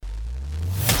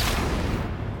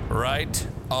Right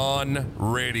on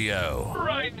Radio.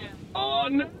 Right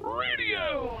on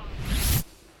Radio.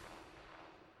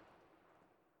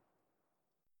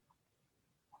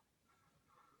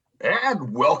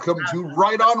 And welcome to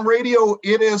Right on Radio.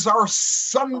 It is our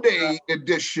Sunday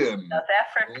edition, South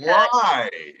Africa, live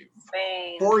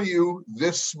Spain. for you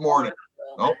this morning.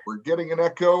 Oh, we're getting an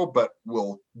echo, but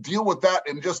we'll deal with that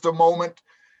in just a moment.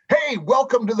 Hey,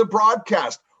 welcome to the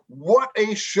broadcast. What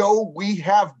a show we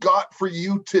have got for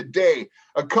you today.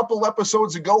 A couple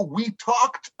episodes ago, we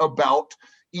talked about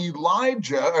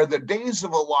Elijah, or the days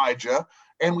of Elijah,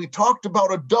 and we talked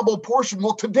about a double portion.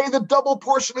 Well, today the double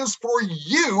portion is for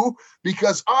you,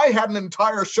 because I had an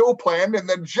entire show planned, and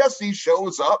then Jesse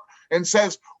shows up and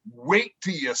says, wait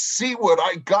till you see what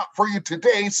I got for you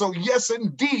today. So yes,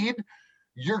 indeed,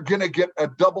 you're going to get a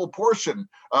double portion.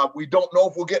 We don't know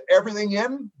if we'll get everything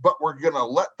in, but we're going to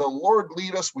let the Lord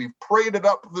lead us. We've prayed it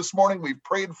up this morning. We've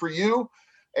prayed for you,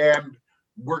 and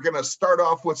we're going to start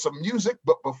off with some music.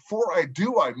 But before I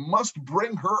do, I must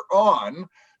bring her on.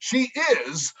 She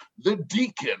is the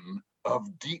deacon of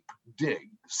Deep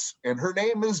Digs, and her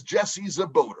name is Jessie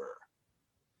Zaboter.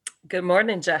 Good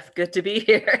morning, Jeff. Good to be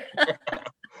here.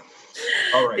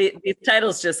 All right. These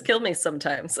titles just kill me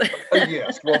sometimes.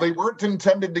 Yes, well, they weren't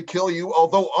intended to kill you,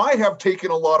 although I have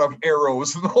taken a lot of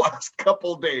arrows in the last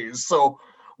couple days. So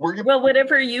we're gonna... Well,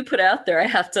 whatever you put out there, I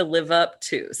have to live up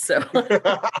to. So.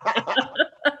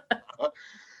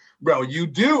 Well, you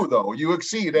do, though. You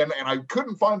exceed. And I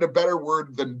couldn't find a better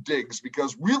word than digs,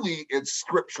 because really it's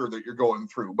scripture that you're going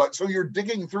through. But so you're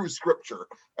digging through scripture,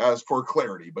 as for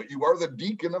clarity. But you are the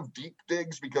deacon of Deep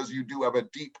Digs because you do have a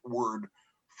deep word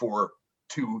for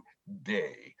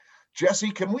today.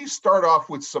 Jesse, can we start off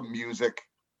with some music?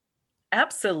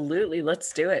 Absolutely.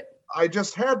 Let's do it. I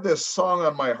just had this song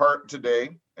on my heart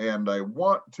today, and I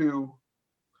want to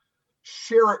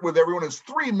share it with everyone. It's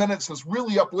 3 minutes. It's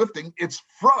really uplifting. It's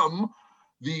from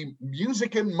the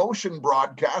Music in Motion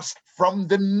broadcast from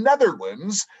the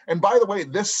Netherlands. And by the way,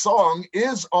 this song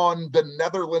is on the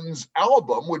Netherlands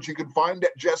album, which you can find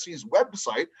at Jesse's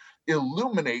website,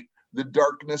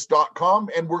 illuminatethedarkness.com.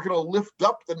 And we're going to lift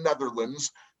up the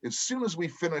Netherlands as soon as we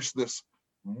finish this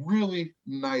really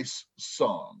nice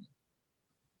song.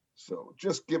 So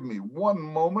just give me one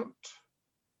moment.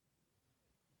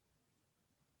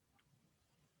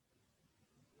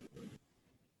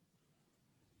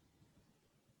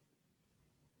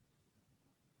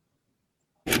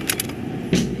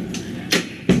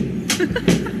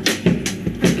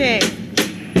 Okay.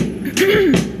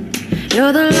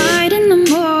 You're the light in the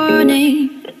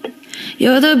morning.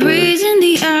 You're the breeze in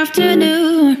the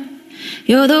afternoon.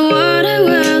 You're the water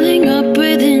welling up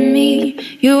within me.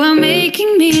 You are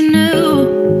making me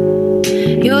new.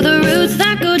 You're the roots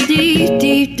that go deep,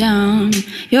 deep down.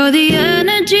 You're the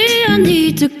energy I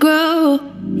need to grow.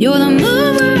 You're the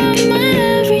mover of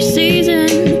my every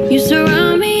season. You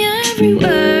surround me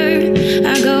everywhere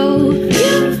I go.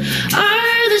 You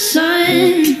are the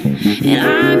sun, and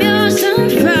I'm your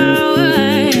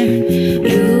sunflower.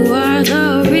 You are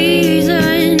the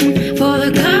reason for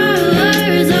the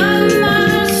colors of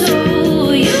my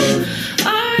soul. You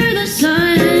are the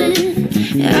sun,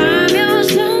 and I'm your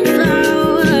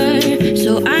sunflower.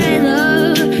 So I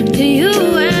love to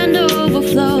you and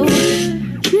overflow.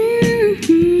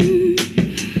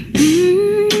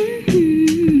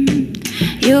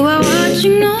 You are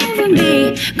watching over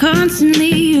me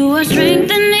constantly. You are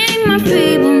strengthening my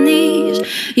feeble knees.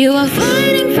 You are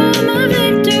fighting for my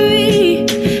victory.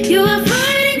 You are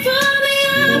fighting for me,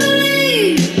 I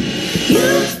believe.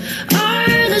 You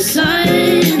are the sun,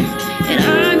 and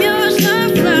I'm your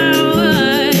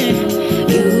sunflower.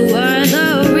 You are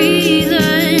the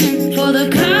reason for the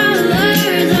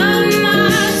colors of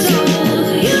my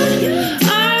soul. You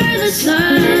are the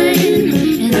sun,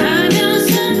 and I'm your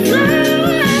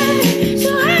sunflower.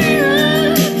 So I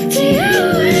love to you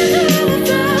and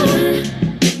overflow.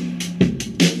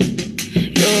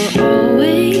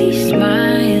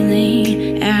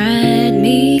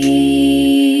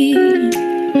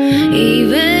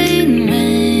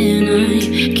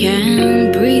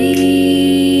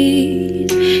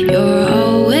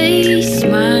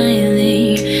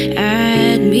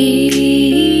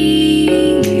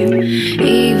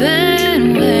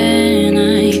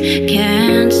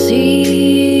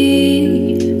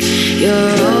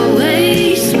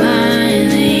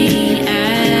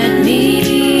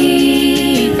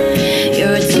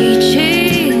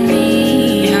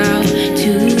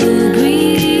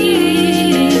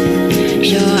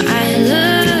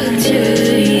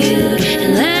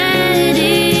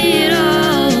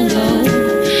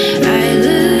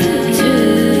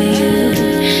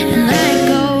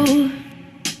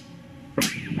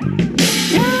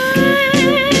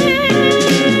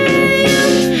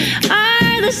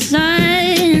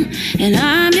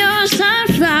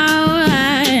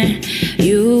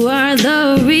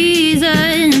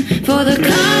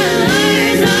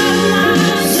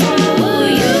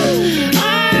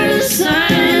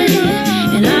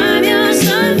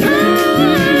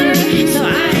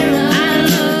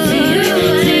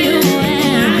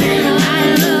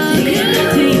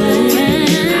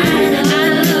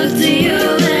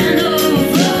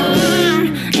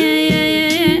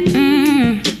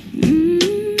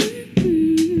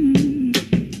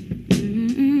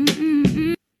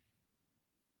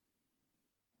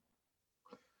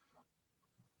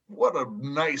 What a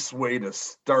nice way to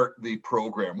start the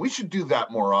program. We should do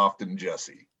that more often,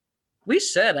 Jesse. We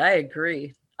should. I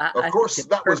agree. Of course,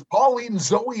 that was Pauline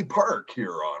Zoe Park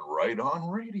here on Right On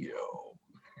Radio.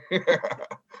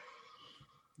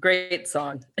 Great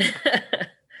song.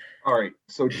 All right.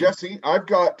 So, Jesse, I've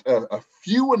got a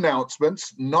few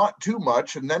announcements, not too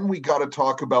much, and then we got to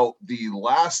talk about the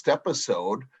last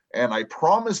episode. And I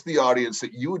promised the audience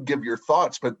that you would give your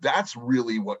thoughts, but that's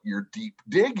really what your deep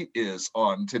dig is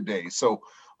on today. So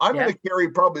I'm going to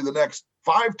carry probably the next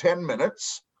 5-10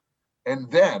 minutes, and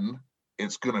then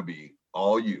it's going to be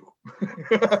all you.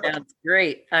 That's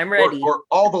great. I'm ready. Or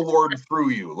all the Lord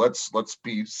through you. Let's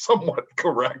be somewhat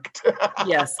correct.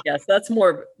 Yes. That's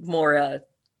more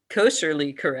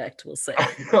kosherly correct, we'll say.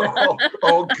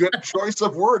 Oh, good choice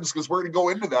of words, because we're going to go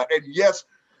into that. And yes,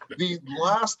 the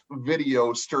last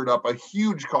video stirred up a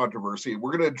huge controversy.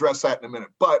 We're going to address that in a minute.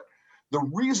 But the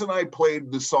reason I played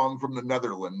the song from the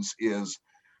Netherlands is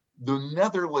the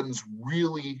Netherlands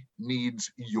really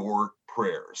needs your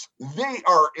prayers. They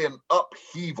are in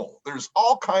upheaval. There's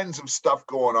all kinds of stuff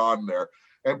going on there.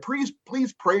 And please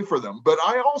pray for them. But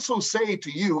I also say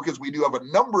to you, because we do have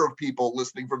a number of people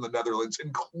listening from the Netherlands,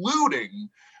 including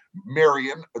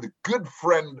Marion, the good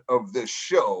friend of this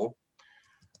show,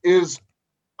 is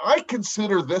I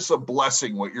consider this a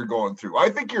blessing, what you're going through.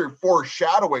 I think you're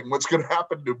foreshadowing what's going to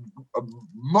happen to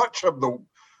much of the,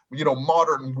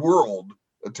 modern world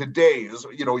today is,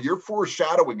 you're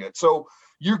foreshadowing it. So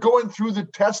you're going through the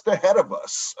test ahead of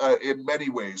us in many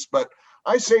ways, but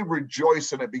I say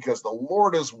rejoice in it because the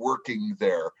Lord is working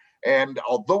there. And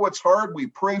although it's hard, we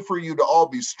pray for you to all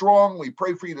be strong. We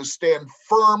pray for you to stand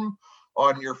firm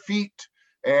on your feet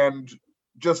and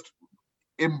just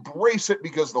embrace it,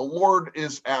 because the Lord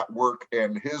is at work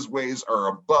and his ways are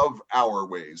above our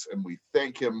ways. And we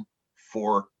thank him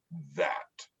for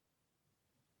that.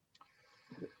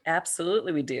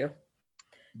 Absolutely, we do.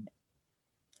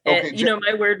 Okay, and,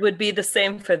 my word would be the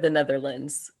same for the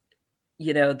Netherlands.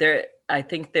 I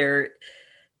think they're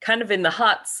kind of in the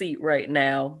hot seat right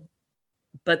now,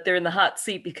 but they're in the hot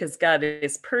seat because God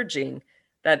is purging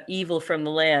that evil from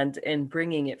the land and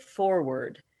bringing it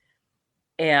forward.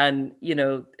 And,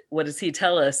 what does he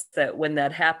tell us? That when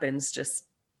that happens, just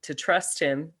to trust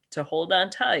him, to hold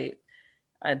on tight,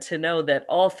 and to know that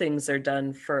all things are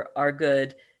done for our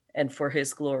good and for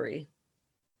his glory.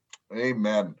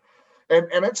 Amen.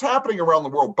 And it's happening around the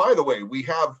world. By the way, we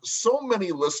have so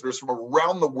many listeners from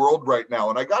around the world right now.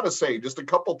 And I got to say, just a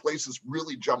couple places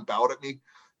really jump out at me,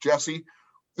 Jesse.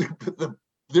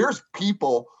 There's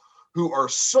people who are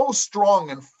so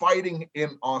strong and fighting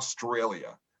in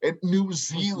Australia and New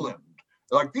Zealand.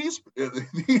 Like these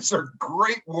are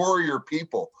great warrior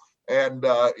people. And,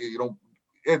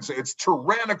 it's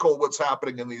tyrannical what's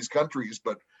happening in these countries,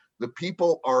 but the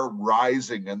people are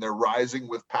rising, and they're rising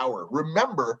with power.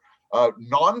 Remember,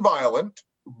 non-violent,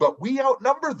 but we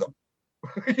outnumber them.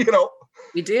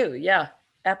 We do. Yeah,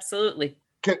 absolutely.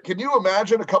 Can you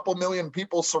imagine a couple million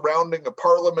people surrounding a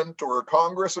parliament or a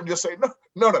Congress and just say,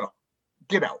 no,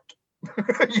 get out.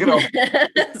 We're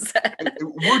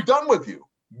done with you.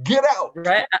 Get out.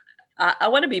 Right. I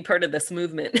want to be part of this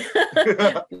movement.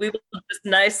 We will just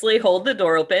nicely hold the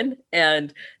door open,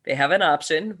 and they have an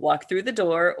option: walk through the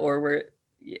door, or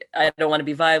I don't want to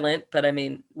be violent, but I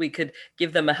mean, we could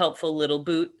give them a helpful little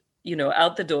boot,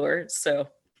 out the door. So.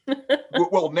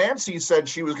 Well, Nancy said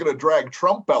she was going to drag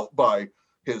Trump out by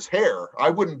his hair. I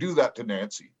wouldn't do that to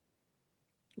Nancy.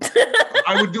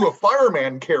 I would do a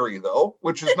fireman carry, though,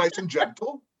 which is nice and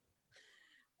gentle.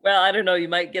 Well, I don't know. You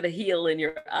might get a heel in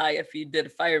your eye if you did a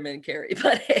fireman carry,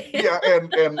 but hey. Yeah,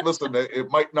 and listen, it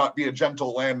might not be a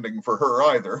gentle landing for her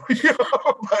either.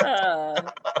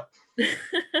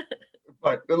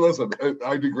 But listen,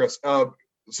 I digress.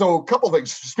 So a couple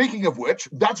things. Speaking of which,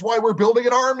 that's why we're building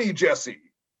an army, Jesse.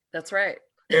 That's right.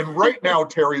 And right now,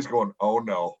 Terry's going, oh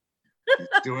no, he's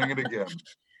doing it again.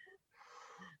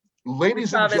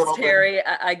 Ladies and gentlemen. Terry,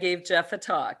 I gave Jeff a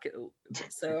talk.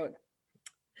 So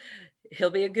he'll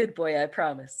be a good boy, I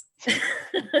promise.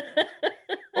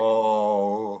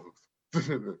 Oh,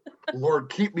 Lord,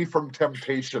 keep me from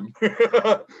temptation.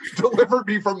 Deliver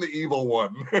me from the evil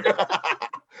one.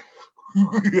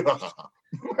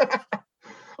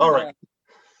 All right.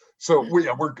 So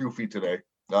we're goofy today,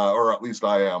 or at least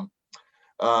I am.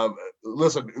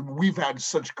 Listen, we've had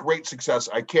such great success.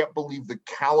 I can't believe the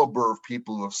caliber of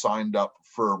people who have signed up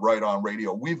for Right On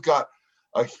Radio. We've got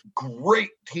a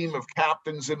great team of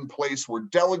captains in place. We're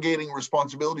delegating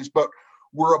responsibilities, but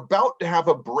we're about to have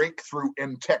a breakthrough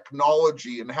in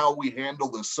technology and how we handle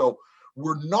this. So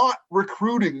we're not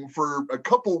recruiting for a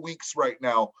couple weeks right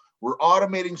now. We're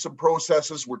automating some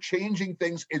processes. We're changing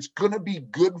things. It's going to be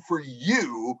good for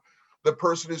you, the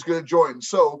person who's going to join.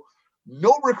 So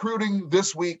no recruiting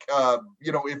this week.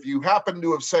 If you happen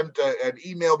to have sent an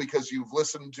email because you've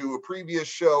listened to a previous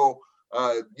show,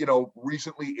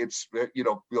 recently, it's,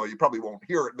 you probably won't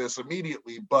hear this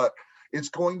immediately, but it's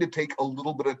going to take a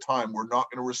little bit of time. We're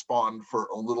not going to respond for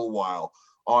a little while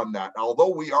on that. Although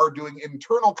we are doing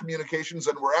internal communications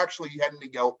and we're actually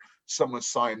handing out some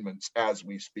assignments as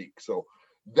we speak. So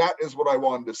that is what I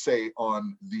wanted to say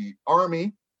on the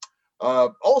Army.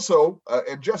 And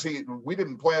Jesse, we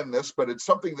didn't plan this, but it's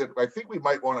something that I think we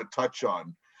might want to touch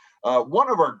on. One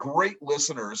of our great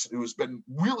listeners who's been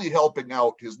really helping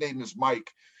out, his name is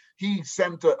Mike. He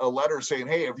sent a letter saying,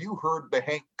 hey, have you heard the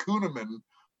Hank Kuhneman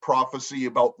prophecy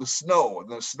about the snow and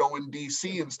the snow in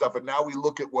DC and stuff? And now we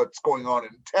look at what's going on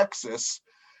in Texas.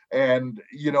 And,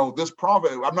 this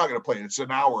prophet, I'm not going to play it. It's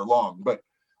an hour long, but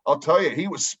I'll tell you, he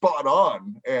was spot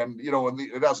on. And,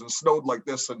 it hasn't snowed like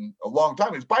this in a long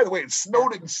time. By the way, it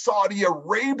snowed in Saudi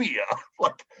Arabia.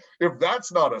 Like, if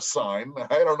that's not a sign,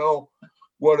 I don't know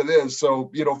what it is.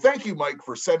 So, thank you, Mike,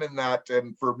 for sending that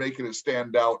and for making it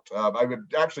stand out. I had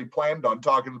actually planned on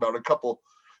talking about a couple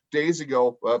days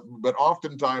ago, but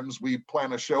oftentimes we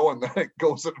plan a show and then it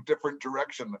goes in a different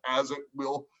direction, as it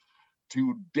will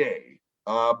today.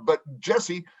 But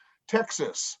Jesse,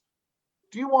 Texas,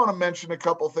 do you want to mention a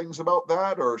couple things about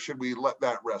that, or should we let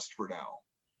that rest for now?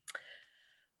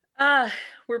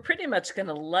 We're pretty much going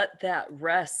to let that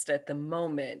rest at the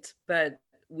moment, but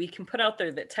we can put out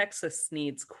there that Texas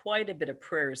needs quite a bit of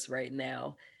prayers right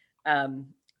now.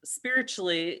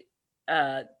 Spiritually,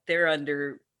 they're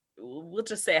under, we'll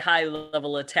just say, high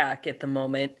level attack at the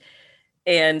moment.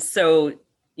 And so,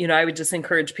 I would just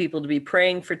encourage people to be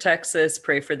praying for Texas,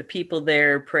 pray for the people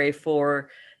there, pray for,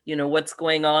 what's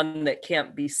going on that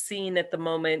can't be seen at the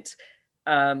moment.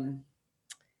 And,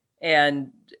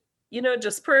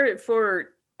 just pray for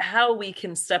how we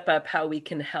can step up, how we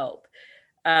can help.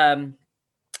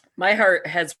 My heart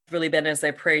has really been, as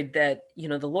I prayed, that,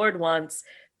 the Lord wants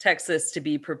Texas to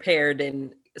be prepared.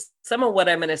 And some of what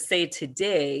I'm going to say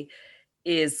today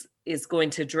is going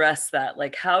to address that.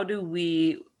 Like, how do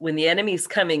we, when the enemy's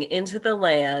coming into the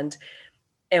land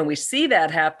and we see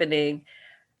that happening,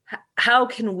 how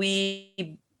can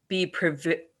we be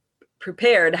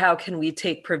prepared? How can we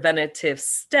take preventative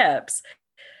steps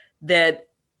that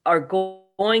are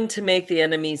going to make the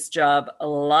enemy's job a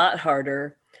lot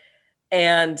harder?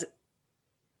 And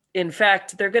in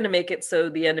fact, they're going to make it so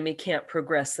the enemy can't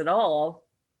progress at all.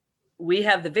 We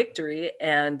have the victory,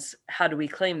 and how do we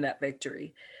claim that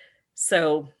victory?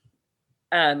 So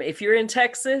if you're in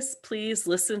Texas, please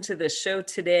listen to this show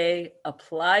today,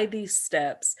 apply these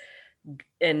steps,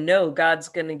 and know God's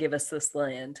going to give us this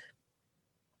land.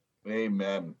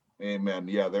 Amen. Amen.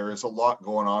 Yeah, there is a lot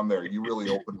going on there. You really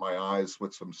opened my eyes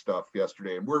with some stuff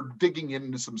yesterday, and we're digging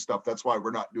into some stuff. That's why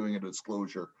we're not doing a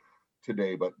disclosure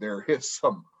today, but there is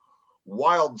some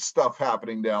wild stuff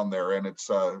happening down there, and it's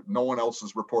no one else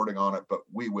is reporting on it, but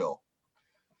we will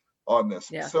on this.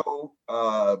 Yeah. So,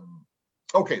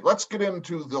 okay, let's get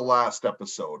into the last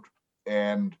episode.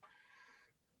 And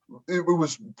it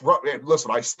was,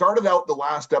 listen, I started out the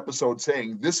last episode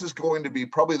saying this is going to be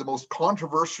probably the most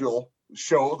controversial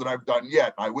show that I've done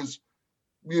yet. I was,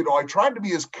 I tried to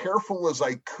be as careful as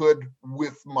I could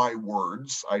with my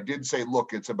words. I did say,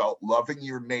 look, it's about loving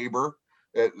your neighbor.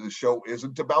 The show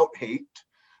isn't about hate.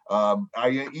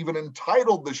 I even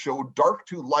entitled the show Dark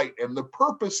to Light. And the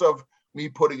purpose of me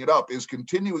putting it up is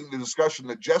continuing the discussion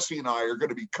that Jesse and I are going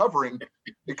to be covering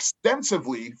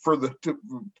extensively for the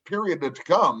period to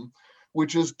come,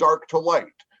 which is dark to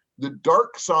light. The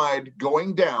dark side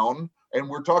going down, and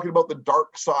we're talking about the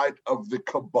dark side of the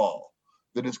cabal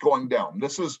that is going down.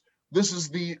 This is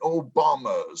the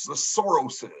Obamas, the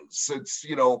Soroses. It's,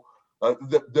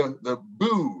 the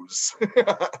booze.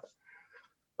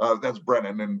 That's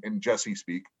Brennan and Jesse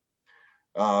speak.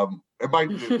 So,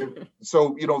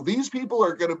 these people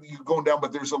are going to be going down,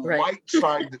 but there's a light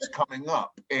side that's coming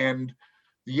up, and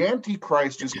the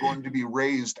Antichrist is going to be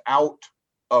raised out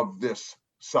of this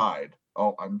side.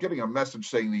 Oh, I'm getting a message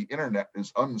saying the internet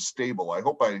is unstable. I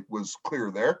hope I was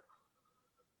clear there.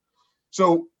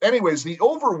 So anyways, the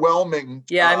overwhelming...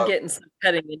 Yeah, I'm getting some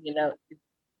cutting in,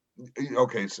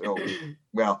 Okay, so,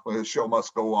 well, the show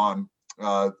must go on.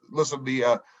 Listen,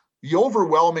 the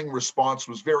overwhelming response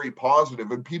was very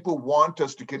positive, and people want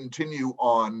us to continue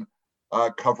on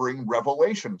covering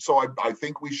Revelation. So I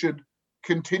think we should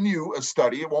continue a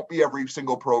study. It won't be every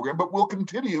single program, but we'll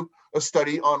continue a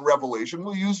study on Revelation.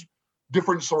 We'll use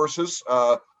different sources.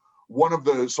 One of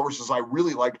the sources I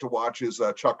really like to watch is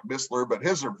Chuck Missler, but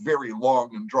his are very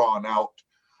long and drawn out.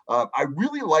 I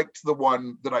really liked the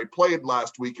one that I played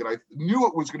last week, and I knew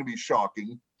it was going to be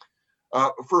shocking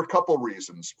for a couple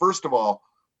reasons. First of all,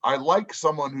 I like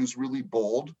someone who's really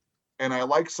bold, and I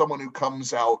like someone who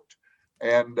comes out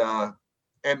and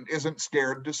isn't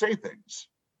scared to say things.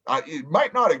 You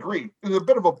might not agree. There's a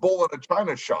bit of a bull in a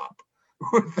china shop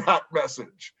with that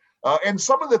message. And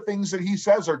some of the things that he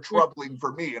says are troubling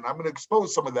for me, and I'm going to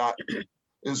expose some of that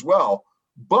as well.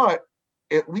 But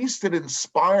at least it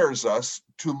inspires us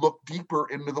to look deeper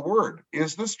into the word.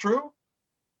 Is this true?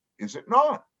 Is it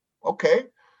not? Okay.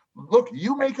 Look,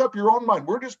 you make up your own mind.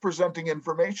 We're just presenting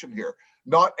information here.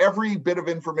 Not every bit of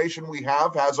information we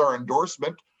have has our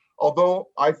endorsement, although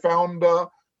I found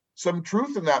some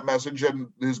truth in that message, and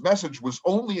his message was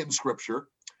only in Scripture.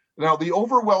 Now, the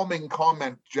overwhelming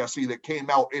comment, Jesse, that came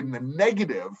out in the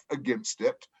negative against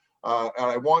it, and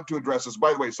I want to address this.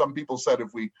 By the way, some people said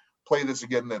if we play this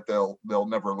again that they'll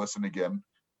never listen again.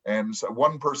 And so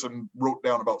one person wrote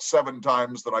down about 7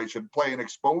 times that I should play an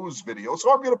exposed video.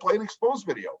 So I'm going to play an exposed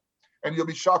video, and you'll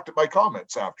be shocked at my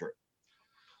comments after it.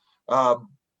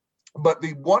 But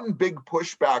the one big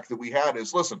pushback that we had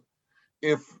is, listen,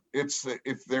 if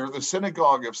they're the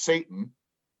synagogue of Satan,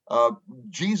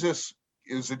 Jesus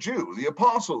is a Jew. The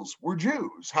apostles were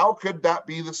Jews. How could that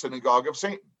be the synagogue of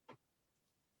Satan?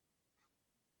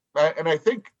 And I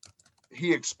think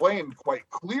he explained quite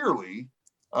clearly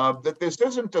that this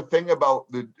isn't a thing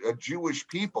about the Jewish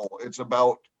people. It's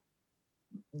about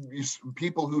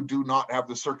people who do not have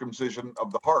the circumcision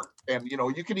of the heart. And,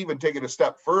 you can even take it a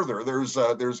step further.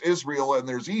 There's Israel and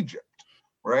there's Egypt,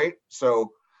 right?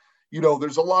 So,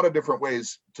 there's a lot of different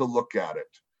ways to look at it.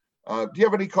 Do you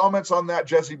have any comments on that,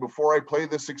 Jesse, before I play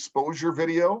this exposure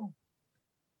video?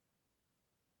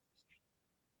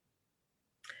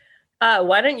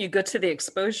 Why don't you go to the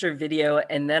exposure video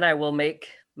and then I will make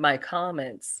my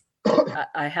comments.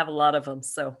 I have a lot of them,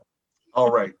 so.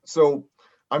 All right. So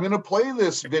I'm going to play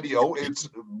this video. It's a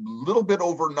little bit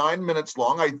over 9 minutes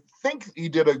long. I think he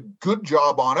did a good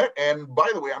job on it. And by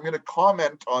the way, I'm going to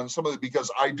comment on some of it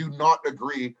because I do not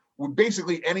agree with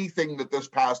basically anything that this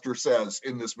pastor says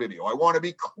in this video. I want to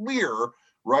be clear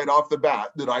right off the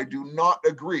bat that I do not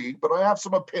agree, but I have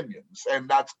some opinions, and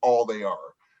that's all they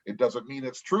are. It doesn't mean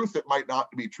it's truth. It might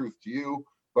not be truth to you,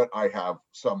 but I have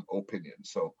some opinions.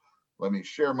 So let me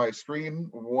share my screen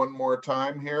one more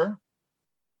time here.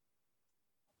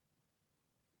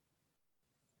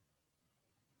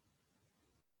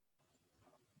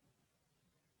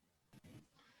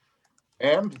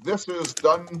 And this is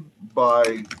done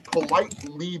by Polite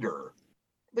Leader.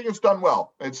 I think it's done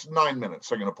well. It's 9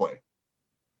 minutes I'm going to play.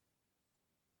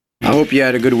 I hope you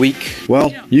had a good week.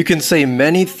 Well, you can say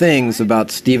many things about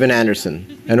Steven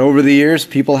Anderson, and over the years,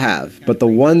 people have. But the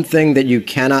one thing that you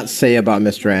cannot say about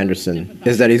Mr. Anderson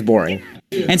is that he's boring.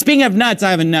 And speaking of nuts, I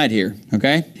have a nut here,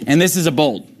 okay? And this is a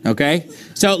bolt, okay?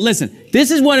 So listen, this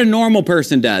is what a normal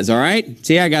person does, all right?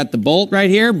 See, I got the bolt right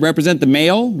here, represent the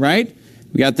male, right?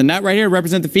 We got the nut right here,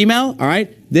 represent the female, all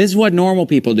right? This is what normal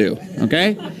people do,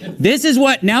 okay? This is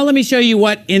what, now let me show you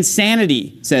what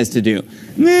insanity says to do.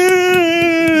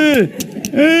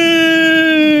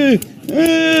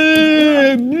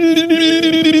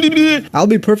 I'll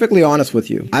be perfectly honest with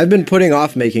you. I've been putting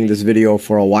off making this video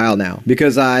for a while now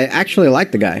because I actually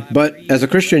like the guy. But as a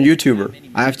Christian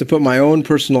YouTuber, I have to put my own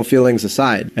personal feelings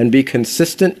aside and be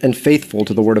consistent and faithful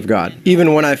to the Word of God,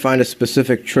 even when I find a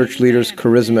specific church leader's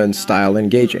charisma and style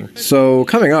engaging. So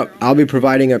coming up, I'll be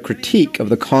providing a critique of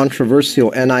the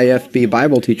controversial NIFB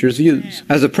Bible teacher's views.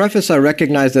 As a preface, I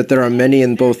recognize that there are many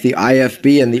in both the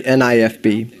IFB and the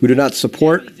NIFB who do not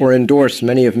support or endorse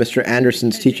many of Mr.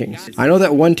 Anderson's teachings. I know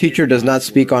that one teacher does not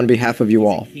speak on behalf of you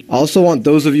all. I also want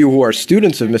those of you who are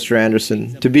students of Mr.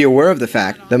 Anderson to be aware of the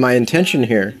fact that my intention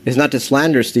here is not to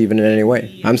slander Stephen in any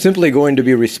way. I'm simply going to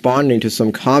be responding to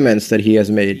some comments that he has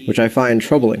made, which I find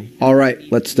troubling. Alright,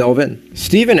 let's delve in.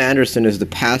 Stephen Anderson is the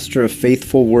pastor of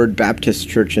Faithful Word Baptist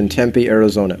Church in Tempe,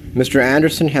 Arizona. Mr.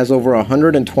 Anderson has over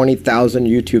 120,000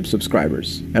 YouTube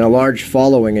subscribers and a large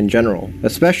following in general,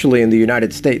 especially in the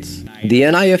United States. The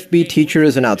NIFB teacher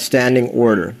is an outstanding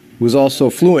orator who is also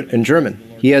fluent in German.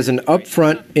 He has an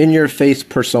upfront, in-your-face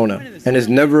persona and is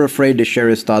never afraid to share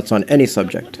his thoughts on any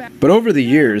subject. But over the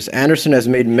years, Anderson has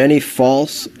made many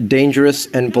false, dangerous,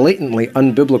 and blatantly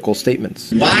unbiblical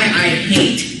statements. Why I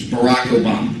hate Barack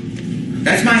Obama.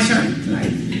 That's my sermon tonight.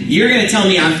 You're going to tell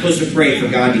me I'm supposed to pray for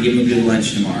God to give him a good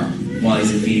lunch tomorrow while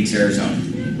he's in Phoenix, Arizona.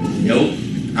 Nope.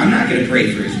 I'm not going to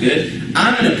pray for his good.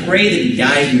 I'm going to pray that he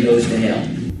dies and goes to hell.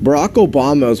 Barack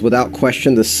Obama is without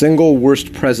question the single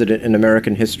worst president in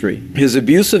American history. His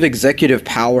abuse of executive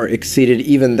power exceeded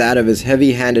even that of his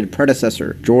heavy-handed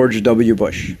predecessor, George W.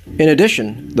 Bush. In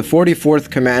addition, the 44th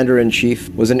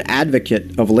Commander-in-Chief was an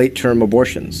advocate of late-term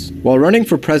abortions. While running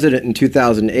for president in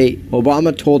 2008,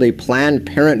 Obama told a Planned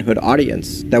Parenthood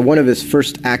audience that one of his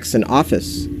first acts in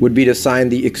office would be to sign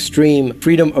the Extreme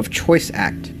Freedom of Choice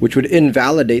Act, which would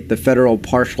invalidate the federal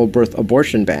partial birth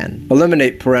abortion ban,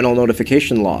 eliminate parental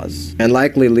notification laws, and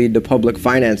likely lead to public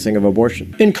financing of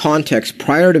abortion. In context,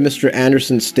 prior to Mr.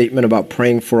 Anderson's statement about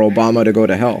praying for Obama to go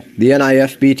to hell, the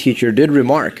NIFB teacher did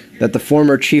remark that the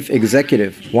former chief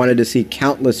executive wanted to see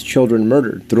countless children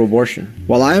murdered through abortion.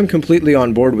 While I am completely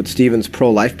on board with Stephen's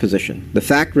pro-life position, the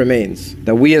fact remains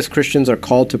that we as Christians are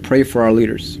called to pray for our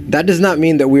leaders. That does not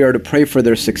mean that we are to pray for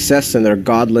their success in their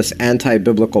godless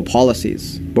anti-biblical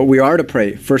policies, but we are to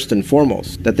pray, first and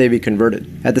foremost, that they be converted.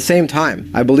 At the same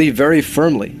time, I believe very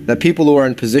firmly that people who are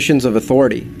in positions of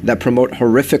authority that promote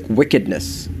horrific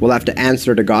wickedness will have to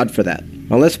answer to God for that.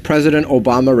 Unless President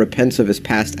Obama repents of his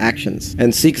past actions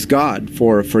and seeks God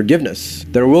for forgiveness,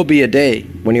 there will be a day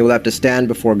when he will have to stand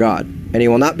before God, and he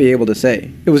will not be able to say,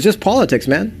 "It was just politics,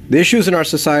 man." The issues in our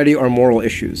society are moral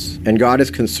issues, and God is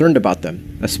concerned about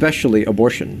them, especially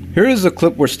abortion. Here is a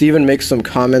clip where Stephen makes some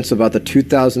comments about the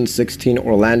 2016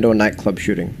 Orlando nightclub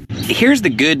shooting. Here's the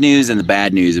good news and the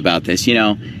bad news about this. You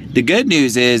know, the good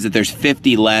news is that there's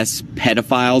 50 less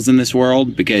pedophiles in this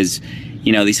world because,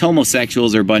 you know, these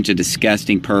homosexuals are a bunch of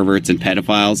disgusting perverts and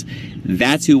pedophiles.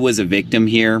 That's who was a victim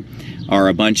here, are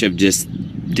a bunch of just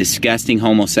disgusting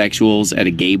homosexuals at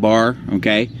a gay bar,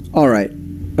 okay? All right.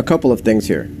 A couple of things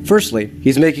here. Firstly,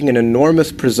 he's making an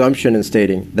enormous presumption in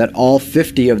stating that all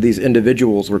 50 of these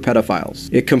individuals were pedophiles.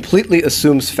 It completely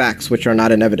assumes facts which are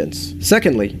not in evidence.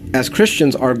 Secondly, as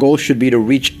Christians, our goal should be to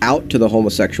reach out to the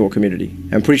homosexual community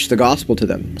and preach the gospel to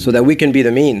them so that we can be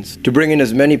the means to bring in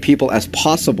as many people as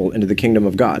possible into the kingdom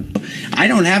of God. I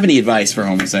don't have any advice for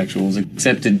homosexuals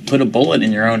except to put a bullet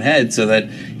in your own head so that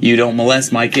you don't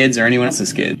molest my kids or anyone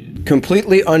else's kid.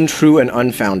 Completely untrue and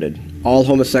unfounded. All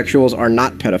homosexuals are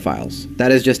not pedophiles.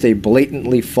 That is just a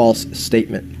blatantly false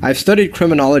statement. I've studied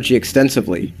criminology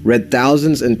extensively, read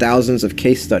thousands and thousands of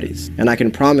case studies, and I can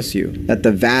promise you that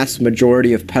the vast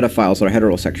majority of pedophiles are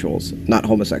heterosexuals, not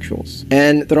homosexuals.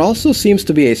 And there also seems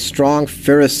to be a strong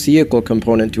pharisaical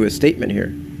component to his statement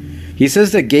here. He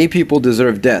says that gay people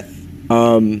deserve death.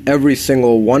 Every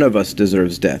single one of us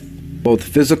deserves death, both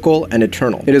physical and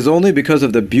eternal. It is only because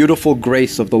of the beautiful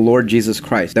grace of the Lord Jesus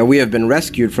Christ that we have been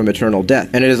rescued from eternal death,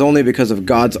 and it is only because of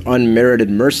God's unmerited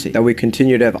mercy that we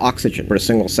continue to have oxygen for a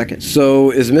single second. So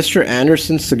is Mr.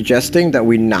 Anderson suggesting that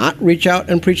we not reach out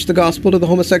and preach the gospel to the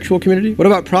homosexual community? What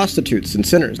about prostitutes and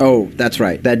sinners? Oh, that's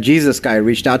right. That Jesus guy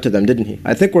reached out to them, didn't he?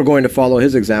 I think we're going to follow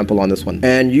his example on this one.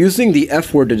 And using the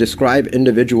F word to describe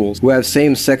individuals who have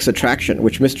same-sex attraction,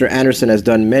 which Mr. Anderson has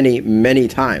done many, many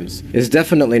times, is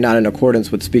definitely not in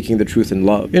accordance with speaking the truth in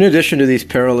love. In addition to these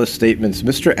perilous statements,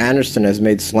 Mr. Anderson has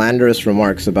made slanderous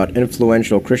remarks about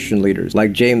influential Christian leaders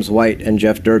like James White and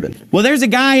Jeff Durbin. Well, there's a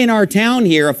guy in our town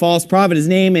here, a false prophet. His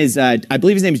name is, I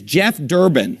believe his name is Jeff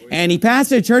Durbin. And he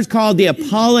pastored a church called the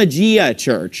Apologia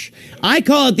Church. I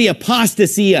call it the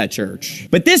Apostasia Church.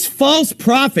 But this false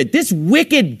prophet, this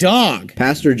wicked dog.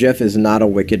 Pastor Jeff is not a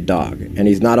wicked dog, and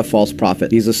he's not a false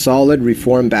prophet. He's a solid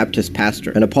Reformed Baptist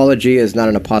pastor. An Apologia is not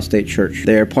an apostate church.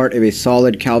 They are part of a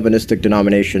solid Calvinistic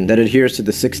denomination that adheres to the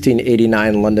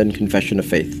 1689 London Confession of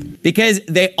Faith. Because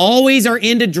they always are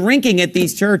into drinking at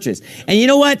these churches. And you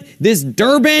know what? This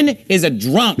Durbin is a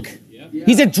drunk.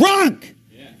 He's a drunk.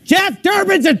 Jeff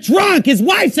Durbin's a drunk. His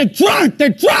wife's a drunk. They're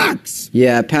drunks.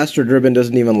 Yeah, Pastor Durbin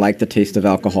doesn't even like the taste of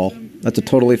alcohol. That's a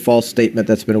totally false statement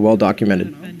that's been well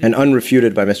documented and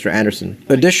unrefuted by Mr. Anderson.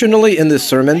 Additionally, in this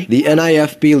sermon, the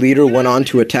NIFB leader went on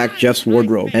to attack Jeff's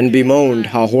wardrobe and bemoaned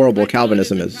how horrible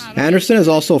Calvinism is. Anderson has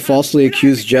also falsely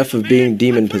accused Jeff of being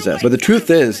demon-possessed, but the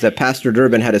truth is that Pastor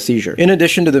Durbin had a seizure. In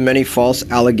addition to the many false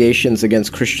allegations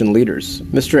against Christian leaders,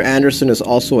 Mr. Anderson is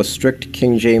also a strict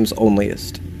King James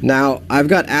onlyist. Now, I've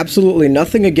got absolutely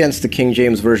nothing against the King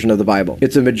James Version of the Bible.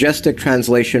 It's a majestic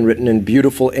translation written in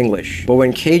beautiful English. But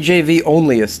when KJV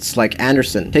onlyists like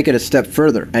Anderson take it a step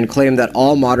further and claim that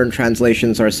all modern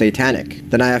translations are satanic,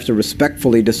 then I have to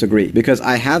respectfully disagree, because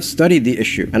I have studied the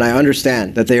issue and I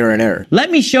understand that they are in error. Let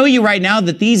me show you right now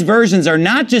that these versions are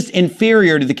not just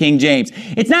inferior to the King James.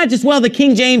 It's not just, well, the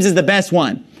King James is the best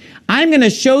one. I'm going to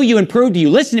show you and prove to you,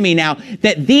 listen to me now,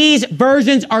 that these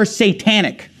versions are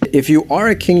satanic. if you are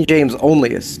a King James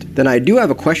onlyist, then I do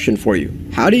have a question for you.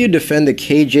 How do you defend the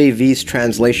KJV's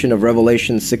translation of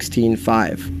Revelation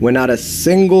 16:5 when not a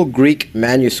single Greek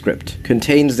manuscript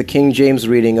contains the King James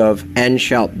reading of "and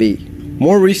shalt be"?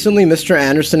 More recently, Mr.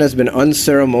 Anderson has been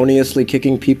unceremoniously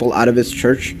kicking people out of his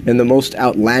church in the most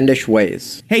outlandish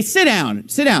ways. Hey, sit down.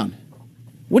 Sit down.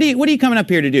 What are you coming up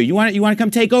here to do? You want to come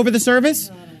take over the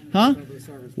service? Huh?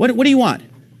 What do you want?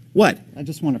 What? I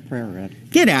just want a prayer read.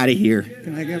 Get out of here.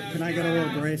 Can I get a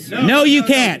little grace? No, you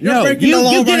can't. No,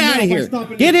 you get out of here.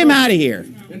 Get him out of here.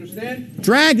 Understand?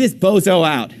 Drag this bozo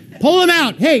out. Pull him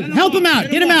out. Hey, help him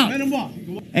out. Get him out.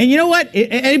 And you know what?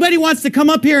 Anybody wants to come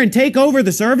up here and take over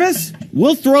the service?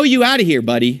 We'll throw you out of here,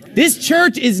 buddy. This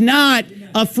church is not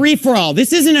a free-for-all.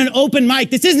 This isn't an open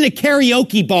mic. This isn't a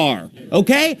karaoke bar.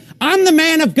 Okay? I'm the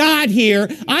man of God here.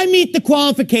 I meet the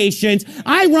qualifications.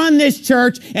 I run this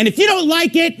church. And if you don't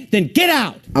like it, then get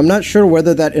out. I'm not sure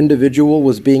whether that individual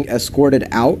was being escorted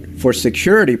out for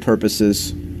security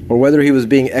purposes or whether he was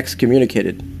being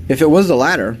excommunicated. If it was the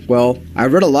latter, well,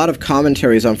 I've read a lot of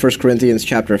commentaries on 1 Corinthians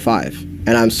chapter 5,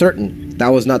 and I'm certain that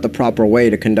was not the proper way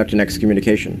to conduct an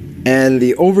excommunication. And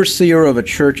the overseer of a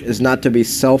church is not to be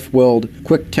self-willed,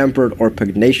 quick-tempered, or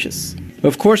pugnacious.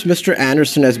 Of course, Mr.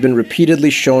 Anderson has been repeatedly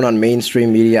shown on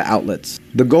mainstream media outlets.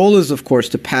 The goal is, of course,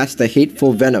 to pass the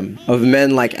hateful venom of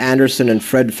men like Anderson and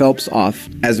Fred Phelps off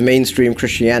as mainstream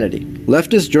Christianity.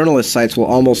 Leftist journalist sites will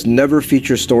almost never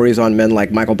feature stories on men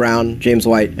like Michael Brown, James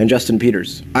White, and Justin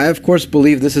Peters. I, of course,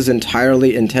 believe this is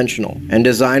entirely intentional and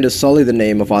designed to sully the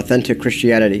name of authentic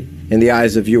Christianity in the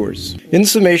eyes of viewers. In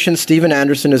summation, Steven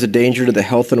Anderson is a danger to the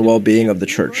health and well-being of the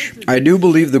church. I do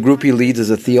believe the group he leads is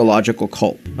a theological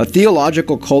cult. A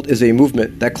theological cult is a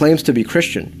movement that claims to be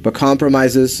Christian, but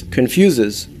compromises,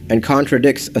 confuses, and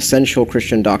contradicts essential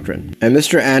Christian doctrine. And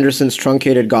Mr. Anderson's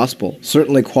truncated gospel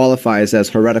certainly qualifies as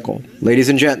heretical. Ladies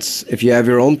and gents, if you have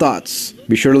your own thoughts,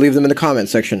 be sure to leave them in the comment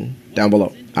section down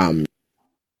below.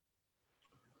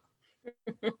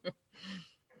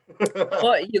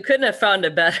 Well, you couldn't have found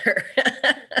a better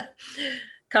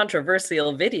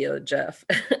controversial video, Jeff.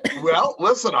 Well,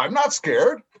 listen, I'm not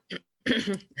scared.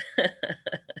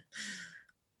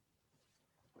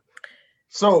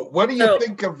 So what do you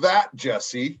think of that,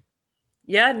 Jesse?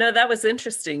 Yeah, no, that was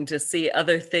interesting to see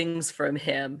other things from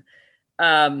him.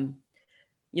 The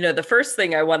first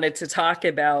thing I wanted to talk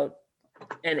about,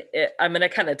 and I'm going to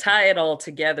kind of tie it all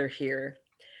together here,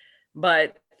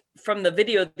 but from the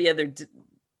video the other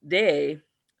day,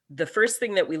 the first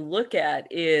thing that we look at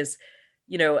is,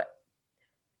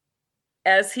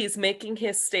 as he's making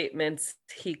his statements,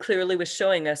 he clearly was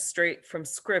showing us straight from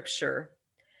Scripture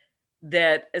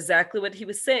that exactly what he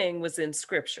was saying was in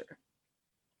Scripture.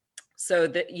 So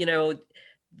that,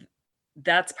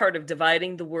 that's part of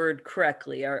dividing the word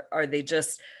correctly. Are they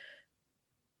just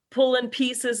pulling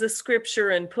pieces of Scripture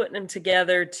and putting them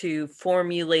together to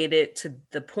formulate it to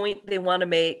the point they want to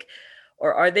make?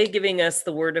 Or are they giving us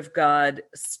the word of God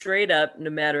straight up,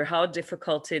 no matter how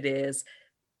difficult it is?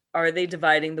 Are they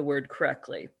dividing the word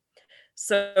correctly?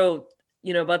 So,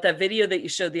 about that video that you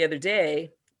showed the other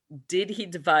day, did he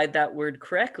divide that word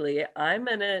correctly? I'm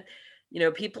just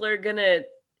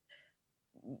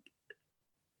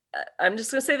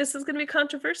going to say this is going to be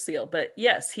controversial, but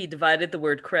yes, he divided the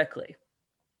word correctly.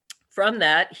 From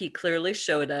that, he clearly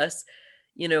showed us,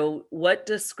 what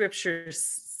does Scripture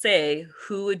say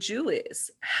who a Jew is?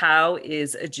 How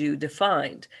is a Jew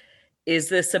defined? Is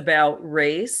this about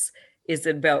race? Is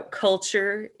it about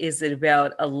culture? Is it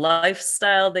about a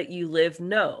lifestyle that you live?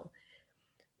 No.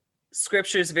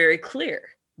 Scripture is very clear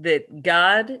that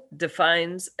God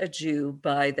defines a Jew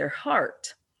by their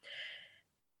heart.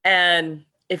 And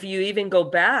if you even go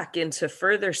back into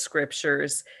further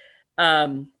scriptures,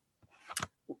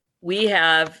 we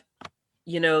have,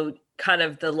 kind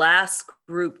of the last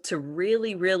group to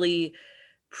really, really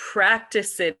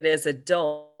practice it as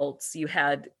adults. You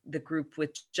had the group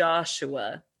with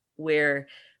Joshua, where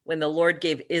when the Lord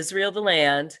gave Israel the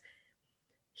land,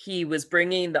 he was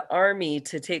bringing the army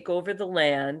to take over the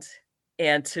land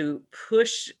and to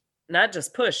not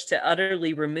just push, to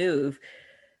utterly remove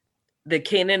the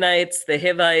Canaanites, the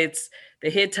Hivites, the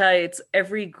Hittites,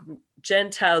 every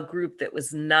Gentile group that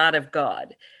was not of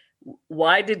God.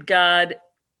 Why did God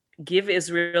give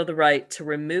Israel the right to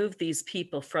remove these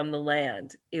people from the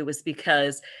land? It was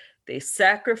because they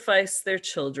sacrificed their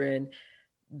children.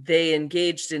 They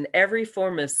engaged in every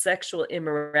form of sexual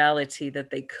immorality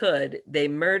that they could. They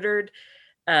murdered.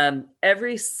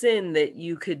 Every sin that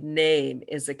you could name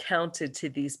is accounted to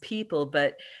these people,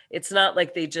 but it's not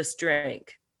like they just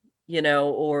drank,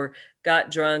 or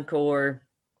got drunk or,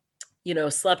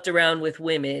 slept around with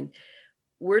women.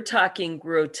 we're talking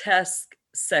grotesque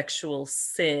sexual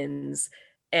sins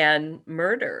and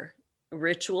murder,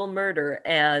 ritual murder.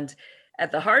 And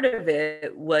at the heart of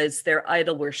it was their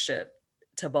idol worship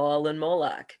to Baal and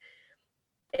Moloch.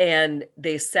 And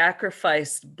they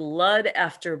sacrificed blood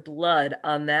after blood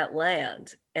on that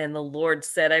land. And the Lord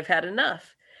said, I've had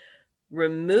enough.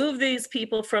 Remove these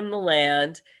people from the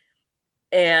land.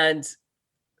 And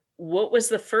what was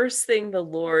the first thing the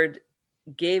Lord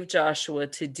gave Joshua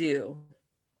to do?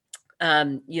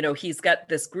 He's got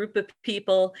this group of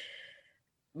people.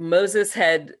 Moses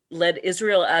had led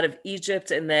Israel out of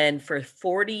Egypt, and then for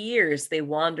 40 years they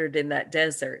wandered in that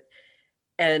desert.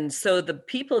 And so the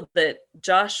people that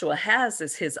Joshua has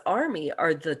as his army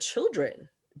are the children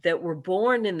that were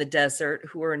born in the desert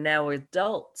who are now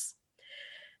adults.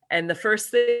 And the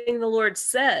first thing the Lord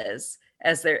says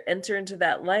as they enter into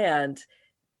that land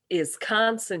is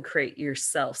consecrate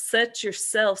yourself, set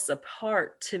yourselves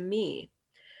apart to me.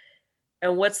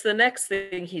 And what's the next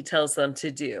thing he tells them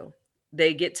to do?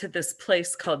 They get to this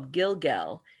place called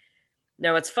Gilgal.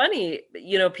 Now it's funny,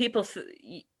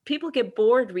 people get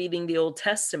bored reading the Old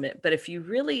Testament, but if you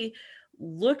really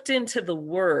looked into the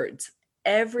words,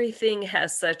 everything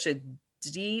has such a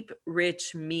deep,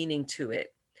 rich meaning to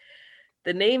it.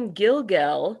 The name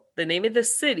Gilgal, the name of the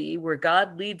city where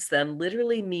God leads them,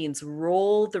 literally means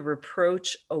roll the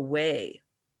reproach away.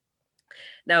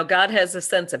 Now, God has a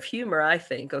sense of humor, I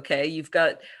think, okay? You've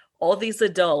got all these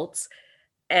adults,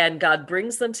 and God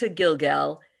brings them to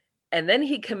Gilgal, and then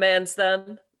he commands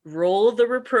them, roll the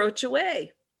reproach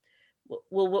away.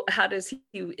 Well, how does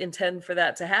he intend for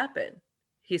that to happen?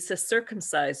 He says,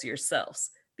 circumcise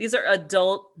yourselves. These are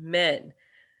adult men.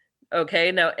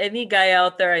 Okay, now any guy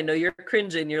out there, I know you're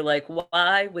cringing. You're like,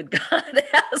 why would God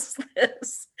ask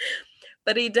this?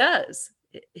 But he does.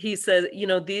 He says,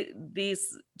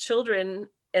 these children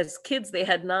as kids,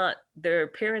 their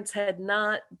parents had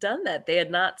not done that. They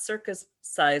had not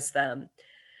circumcised them.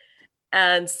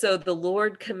 And so the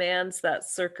Lord commands that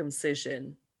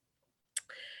circumcision.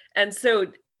 And so,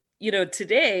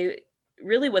 today,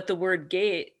 really what the Lord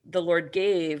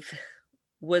gave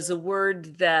was a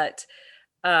word that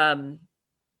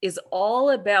is all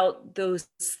about those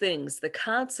things, the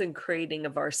consecrating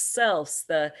of ourselves,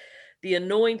 the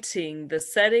anointing, the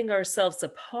setting ourselves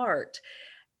apart.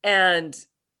 And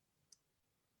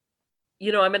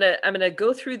I'm gonna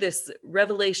go through this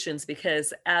Revelations,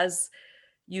 because as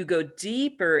you go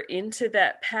deeper into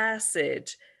that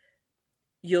passage,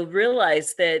 you'll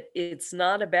realize that it's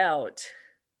not about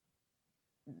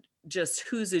just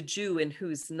who's a Jew and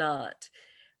who's not,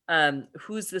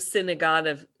 who's the synagogue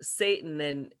of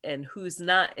Satan and who's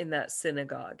not in that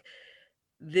synagogue.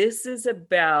 This is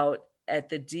about, at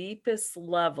the deepest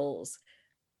levels,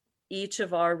 each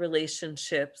of our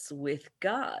relationships with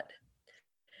God.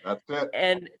 That's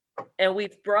it. And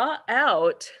we've brought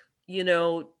out,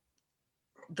 the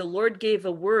Lord gave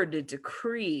a word, a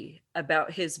decree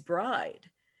about his bride.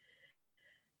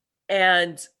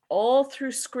 And all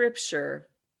through scripture,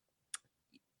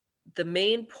 the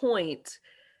main point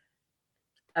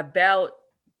about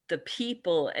the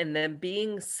people and them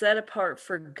being set apart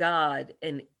for God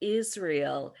and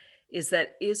Israel is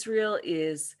that Israel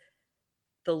is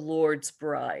the Lord's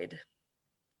bride.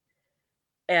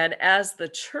 And as the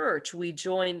church, we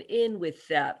join in with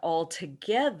that. All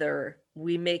together,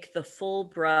 we make the full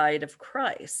bride of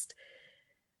Christ.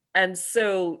 And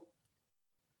so,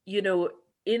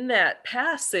 in that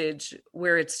passage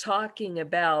where it's talking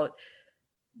about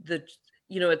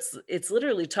it's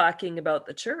literally talking about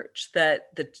the church,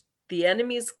 that the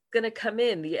enemy is going to come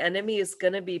in. The enemy is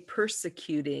going to be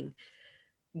persecuting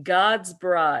God's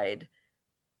bride.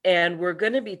 And we're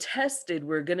going to be tested.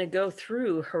 We're going to go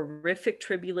through horrific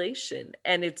tribulation,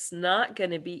 and it's not going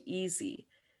to be easy.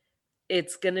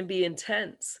 It's going to be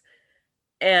intense.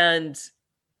 And,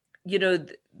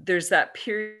 there's that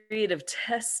period of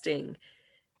testing,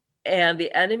 and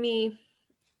the enemy,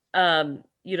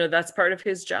 that's part of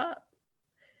his job.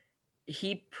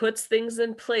 He puts things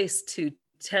in place to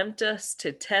tempt us,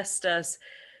 to test us,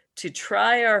 to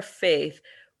try our faith.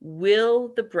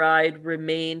 Will the bride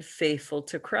remain faithful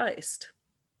to Christ?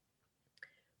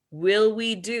 Will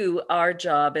we do our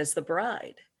job as the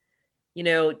bride?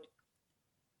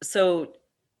 So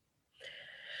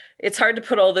it's hard to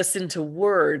put all this into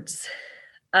words.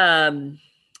 When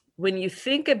you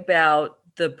think about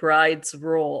the bride's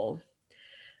role,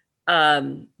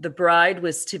 the bride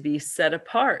was to be set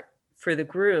apart for the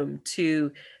groom,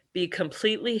 to be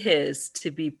completely his,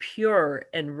 to be pure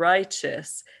and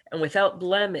righteous and without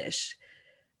blemish.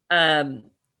 And,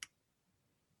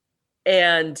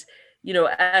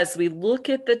 as we look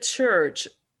at the church,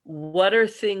 what are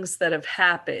things that have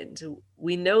happened?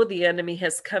 We know the enemy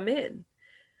has come in.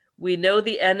 We know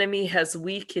the enemy has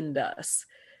weakened us.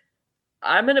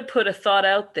 I'm going to put a thought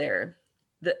out there.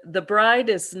 The bride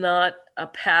is not a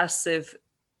passive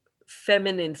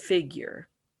feminine figure.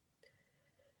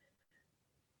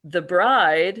 The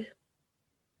bride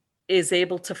is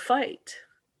able to fight.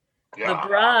 Yeah. The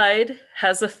bride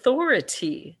has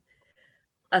authority.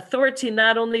 Authority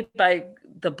not only by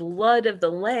the blood of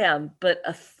the Lamb, but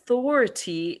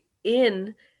authority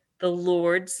in the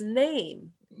Lord's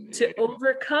name to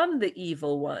overcome the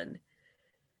evil one.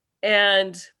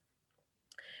 And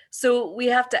so we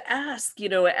have to ask,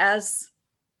 as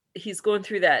he's going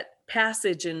through that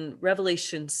passage in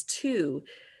Revelations 2,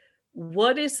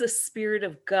 what is the Spirit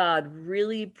of God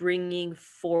really bringing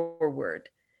forward?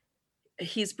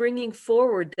 He's bringing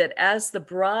forward that as the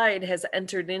bride has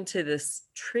entered into this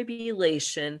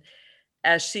tribulation,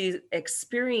 as she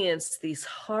experienced these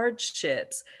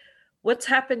hardships, what's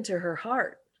happened to her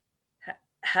heart?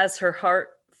 Has her heart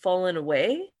fallen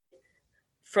away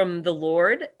from the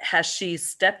Lord? Has she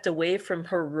stepped away from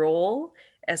her role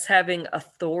as having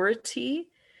authority?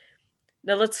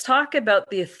 Now let's talk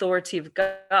about the authority of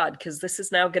God, because this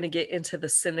is now going to get into the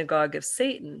synagogue of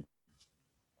Satan.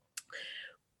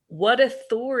 What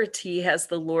authority has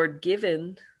the Lord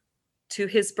given to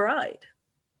his bride?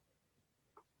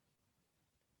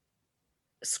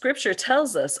 Scripture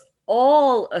tells us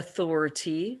all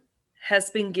authority has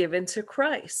been given to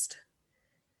Christ.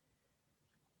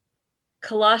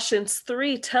 Colossians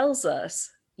 3 tells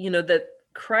us, that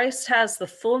Christ has the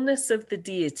fullness of the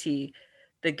deity,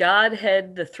 the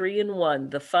Godhead, the three in one,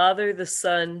 the Father, the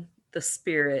Son, the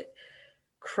Spirit.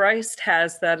 Christ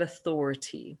has that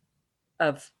authority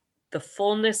of the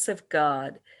fullness of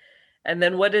God. And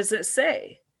then what does it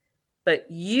say? But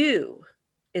you,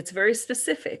 it's very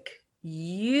specific,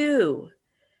 you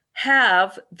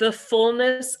have the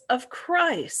fullness of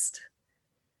Christ.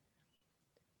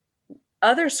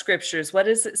 Other scriptures, what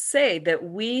does it say? That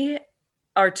we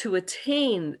are to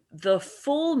attain the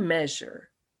full measure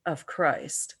of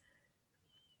Christ.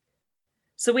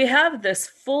 So we have this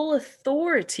full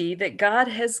authority that God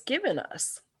has given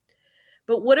us.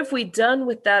 But what have we done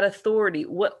with that authority?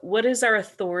 What is our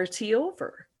authority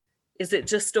over? Is it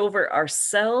just over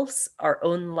ourselves, our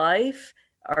own life,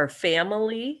 our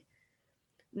family?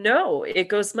 No, it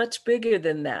goes much bigger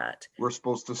than that. We're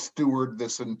supposed to steward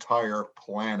this entire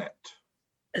planet.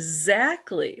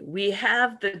 Exactly. We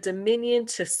have the dominion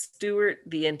to steward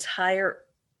the entire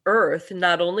earth,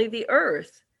 not only the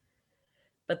earth,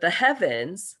 but the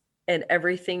heavens and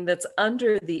everything that's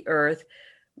under the earth.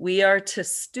 We are to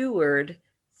steward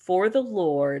for the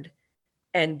Lord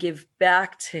and give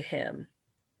back to him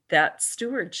that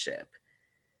stewardship.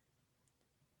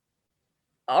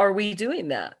 Are we doing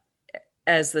that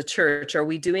as the church? Are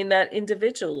we doing that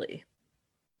individually?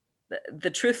 The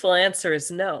truthful answer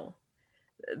is no.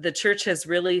 The church has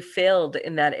really failed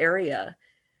in that area.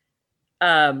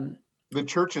 The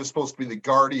church is supposed to be the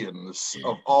guardians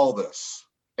of all this,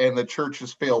 and the church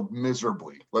has failed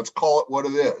miserably. Let's call it what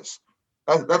it is.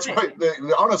 That's right.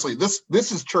 Honestly, this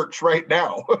is church right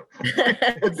now.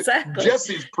 Exactly.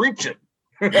 Jesse's preaching.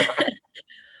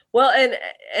 Well,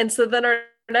 and so then our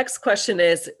next question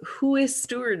is, who is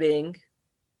stewarding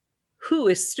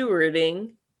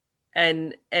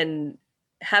and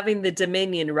having the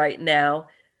dominion right now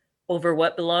over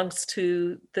what belongs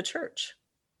to the church?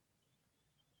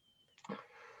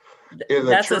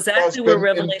 That's church exactly where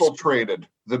Revelation infiltrated.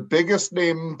 The biggest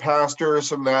name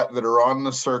pastors and that are on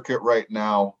the circuit right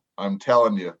now, I'm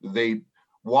telling you,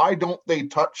 why don't they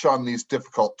touch on these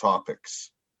difficult topics?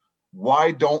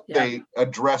 Why don't they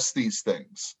address these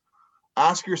things?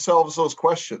 Ask yourselves those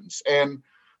questions. And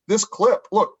this clip,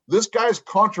 look, this guy's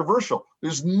controversial.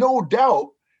 There's no doubt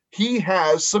he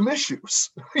has some issues,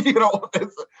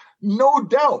 no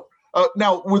doubt.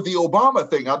 Now, with the Obama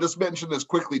thing, I'll just mention this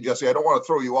quickly, Jesse. I don't want to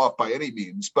throw you off by any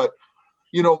means, but,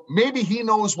 maybe he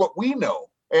knows what we know.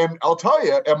 And I'll tell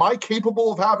you, am I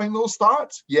capable of having those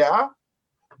thoughts? Yeah.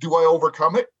 Do I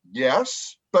overcome it?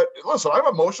 Yes. But listen, I'm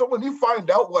emotional. When you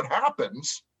find out what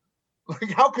happens,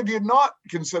 how could you not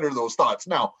consider those thoughts?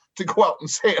 Now, to go out and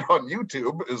say it on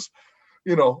YouTube is,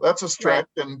 that's a stretch.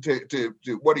 Right. And to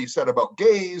what he said about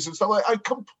gays and stuff, I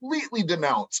completely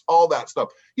denounce all that stuff.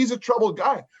 He's a troubled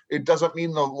guy. It doesn't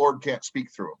mean the Lord can't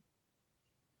speak through him.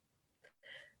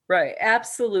 Right.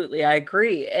 Absolutely. I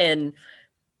agree. And,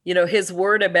 his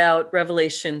word about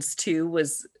Revelations 2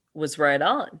 was right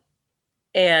on.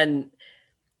 And,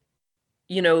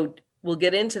 we'll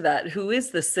get into that. Who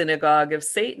is the synagogue of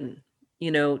Satan?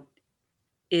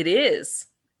 It is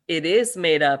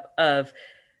made up of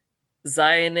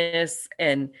Zionists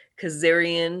and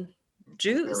Khazarian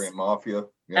Jews. Syrian mafia.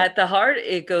 Yeah. At the heart,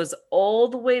 it goes all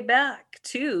the way back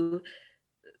to,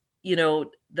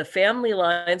 the family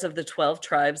lines of the 12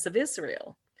 tribes of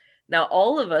Israel. Now,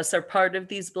 all of us are part of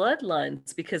these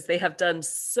bloodlines because they have done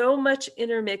so much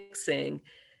intermixing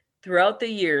throughout the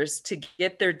years to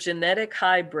get their genetic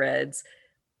hybrids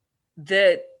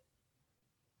that,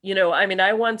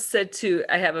 I once said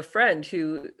I have a friend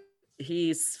who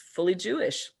he's fully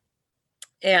Jewish.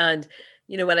 And,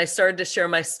 when I started to share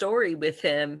my story with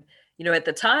him, at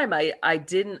the time I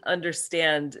didn't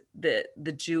understand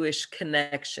the Jewish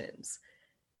connections.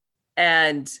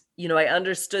 And, I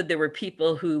understood there were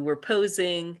people who were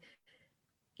posing,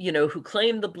 who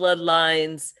claimed the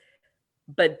bloodlines,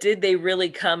 but did they really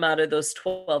come out of those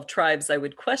 12 tribes? I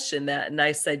would question that. And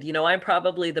I said, I'm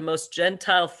probably the most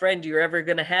Gentile friend you're ever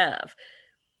going to have.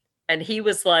 And he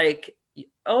was like,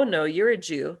 oh no, you're a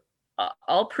Jew.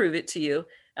 I'll prove it to you.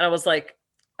 And I was like,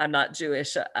 I'm not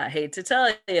Jewish. I hate to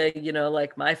tell you,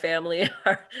 like my family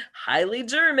are highly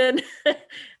German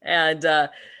and,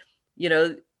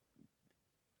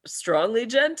 strongly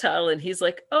Gentile. And he's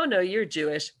like, oh no, you're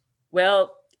Jewish.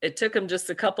 Well, it took him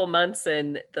just a couple months.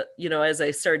 And, as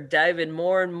I started diving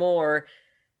more and more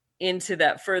into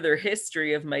that further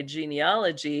history of my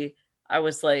genealogy, I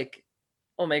was like,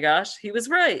 oh my gosh, he was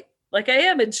right. Like I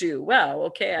am a Jew. Wow.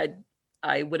 Okay.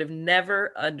 I would have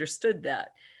never understood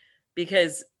that,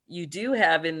 because you do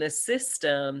have in the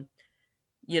system,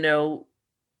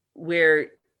 where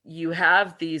you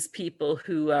have these people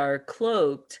who are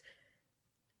cloaked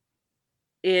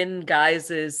in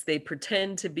guises. They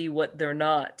pretend to be what they're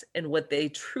not, and what they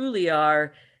truly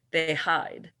are, they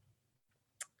hide.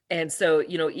 And so,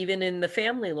 even in the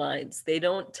family lines, they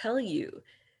don't tell you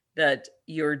that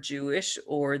you're Jewish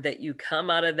or that you come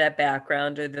out of that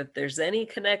background or that there's any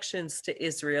connections to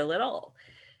Israel at all.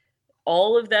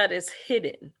 All of that is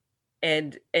hidden,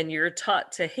 and you're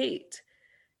taught to hate,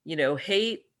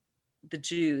 hate the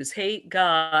Jews, hate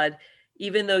God,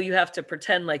 even though you have to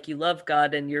pretend like you love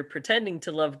God, and you're pretending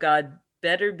to love God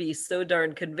better be so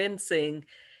darn convincing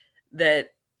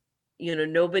that,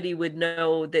 nobody would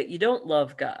know that you don't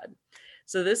love God.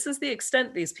 So this is the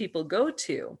extent these people go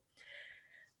to.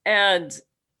 And,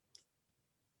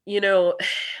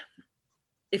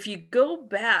 if you go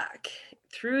back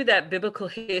through that biblical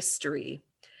history,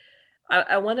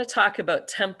 I want to talk about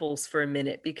temples for a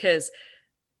minute, because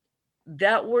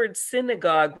that word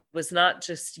synagogue was not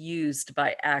just used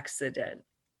by accident.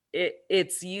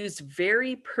 It's used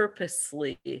very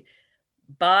purposely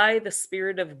by the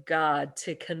Spirit of God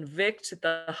to convict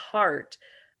the heart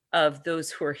of those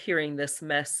who are hearing this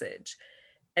message.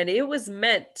 And it was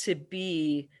meant to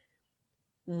be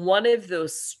one of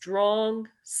those strong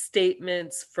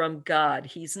statements from God.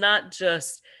 He's not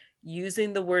just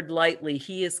using the word lightly.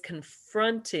 He is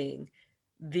confronting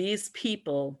these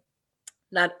people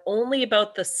not only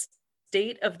about the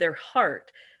state of their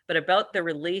heart, but about their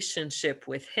relationship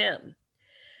with him.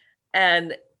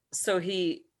 And so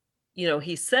he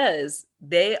says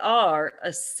they are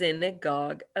a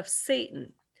synagogue of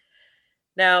Satan.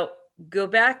 Now, go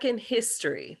back in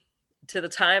history to the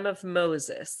time of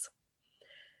Moses.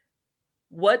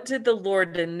 What did the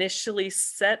Lord initially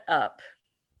set up?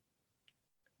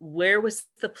 Where was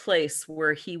the place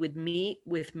where he would meet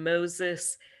with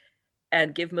Moses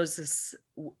and give Moses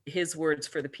his words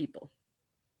for the people?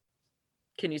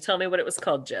 Can you tell me what it was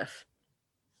called, Jeff?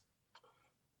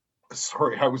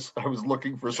 Sorry, I was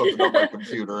looking for something on my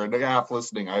computer and half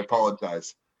listening. I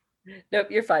apologize. Nope,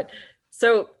 you're fine.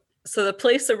 So the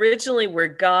place originally where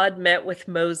God met with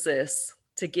Moses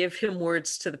to give him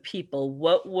words to the people,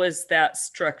 what was that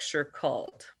structure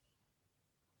called?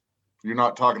 You're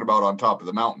not talking about on top of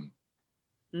the mountain.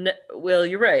 No, well,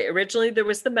 you're right. Originally there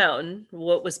was the mountain.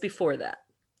 What was before that?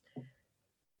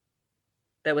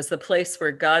 That was the place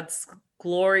where God's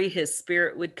glory, his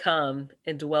spirit would come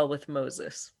and dwell with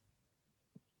Moses.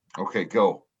 Okay,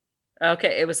 go.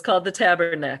 Okay, it was called the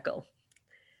tabernacle.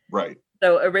 Right.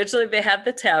 So originally they had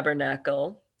the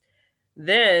tabernacle.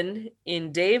 Then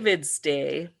in David's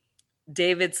day,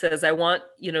 David says, I want,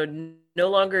 no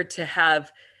longer to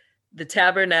have the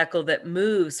tabernacle that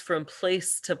moves from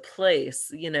place to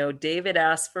place. David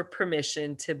asked for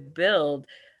permission to build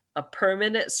a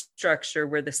permanent structure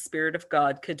where the Spirit of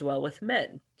God could dwell with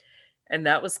men. And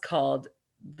that was called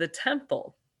the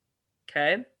temple.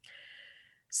 Okay.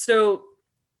 So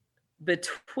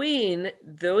between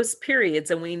those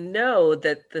periods, and we know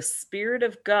that the Spirit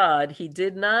of God, he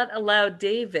did not allow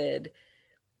David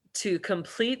to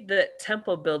complete the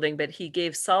temple building, but he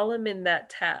gave Solomon that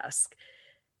task.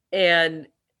 And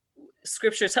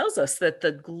scripture tells us that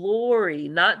the glory,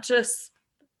 not just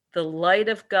the light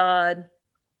of God,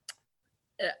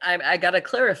 I got to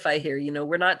clarify here,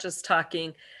 we're not just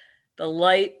talking the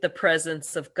light, the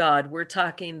presence of God. We're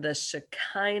talking the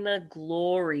Shekinah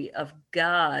glory of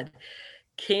God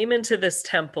came into this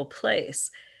temple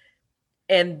place.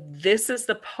 And this is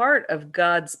the part of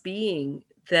God's being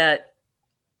that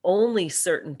only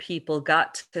certain people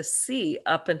got to see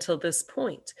up until this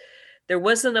point. There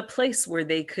wasn't a place where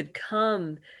they could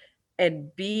come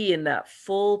and be in that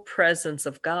full presence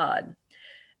of God.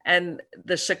 And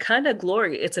the Shekinah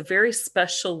glory, it's a very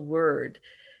special word.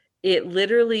 It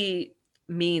literally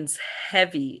means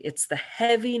heavy. It's the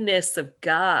heaviness of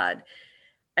God.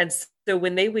 And so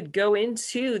when they would go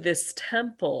into this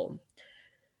temple,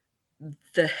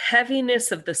 the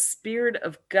heaviness of the Spirit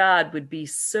of God would be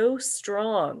so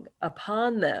strong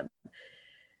upon them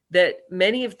that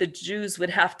many of the Jews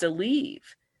would have to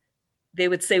leave. They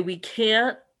would say, we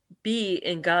can't be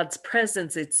in God's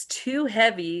presence. It's too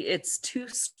heavy. It's too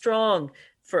strong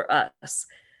for us.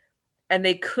 And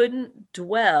they couldn't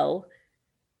dwell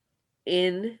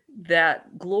in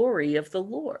that glory of the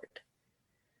Lord.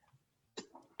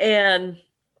 And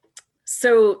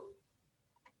so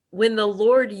when the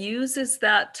Lord uses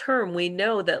that term, we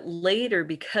know that later,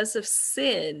 because of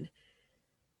sin,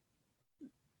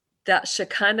 that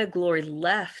Shekinah glory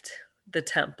left the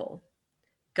temple.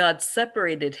 God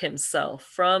separated himself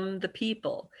from the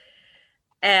people.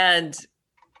 And,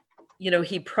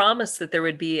 he promised that there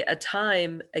would be a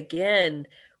time again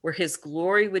where his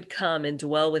glory would come and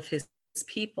dwell with his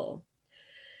people.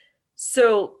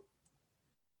 So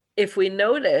if we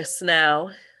notice now,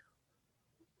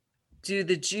 do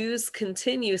the Jews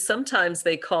continue? Sometimes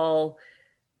they call,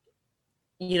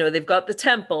 they've got the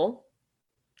temple,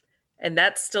 and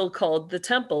that's still called the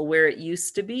temple. Where it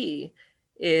used to be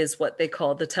is what they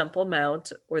call the Temple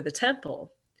Mount or the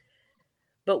temple.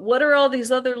 But what are all these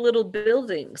other little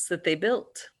buildings that they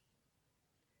built?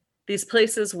 These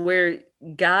places where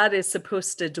God is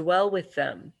supposed to dwell with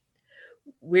them.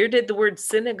 Where did the word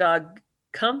synagogue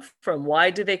come from?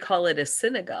 Why do they call it a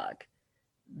synagogue?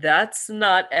 That's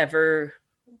not ever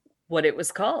what it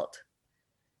was called.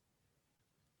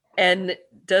 And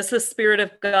does the Spirit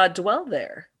of God dwell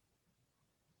there?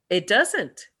 It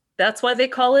doesn't. That's why they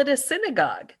call it a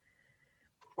synagogue.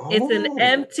 It's an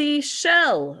empty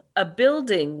shell, a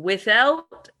building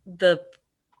without the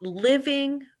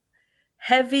living,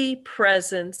 heavy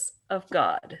presence of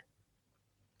God.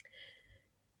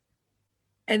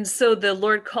 And so the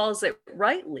Lord calls it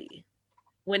rightly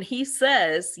when he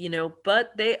says,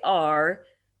 but they are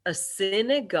a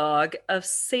synagogue of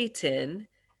Satan.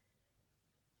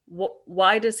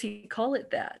 Why does he call it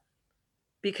that?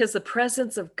 Because the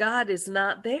presence of God is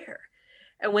not there.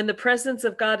 And when the presence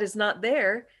of God is not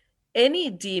there, any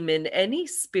demon, any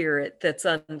spirit that's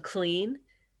unclean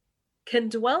can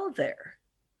dwell there,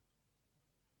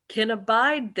 can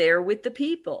abide there with the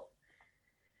people.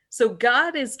 So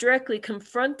God is directly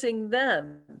confronting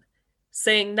them,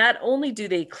 saying not only do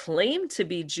they claim to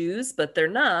be Jews, but they're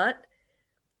not,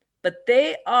 but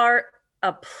they are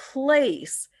a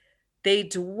place, they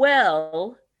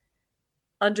dwell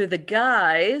under the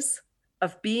guise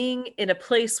of being in a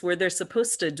place where they're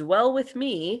supposed to dwell with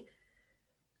me.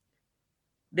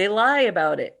 They lie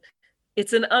about it.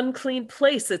 It's an unclean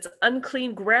place. It's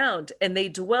unclean ground. And they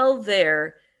dwell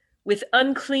there with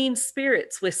unclean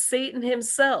spirits, with Satan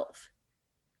himself.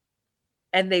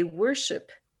 And they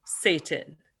worship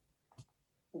Satan.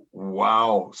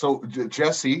 Wow. So,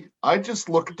 Jesse, I just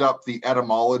looked up the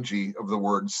etymology of the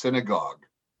word synagogue.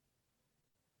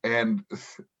 And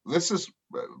this is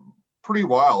pretty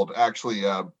wild, actually.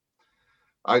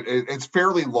 It's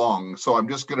fairly long, so I'm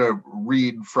just going to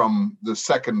read from the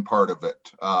second part of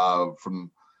it,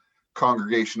 from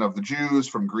Congregation of the Jews,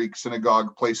 from Greek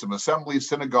synagogue, place of assembly,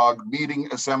 synagogue, meeting,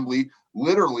 assembly,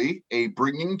 literally a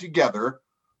bringing together,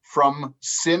 from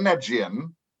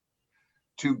synagin,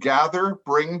 to gather,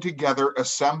 bring together,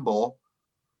 assemble,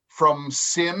 from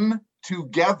sin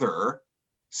together,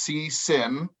 see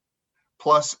sin,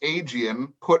 plus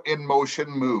agian, put in motion,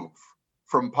 move.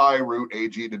 From pi root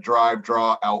ag, to drive,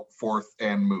 draw, out, forth,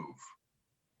 and move.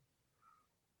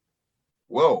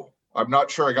 Whoa, I'm not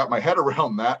sure I got my head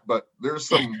around that, but there's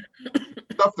some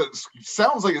stuff that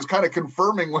sounds like it's kind of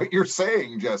confirming what you're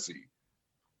saying, Jesse.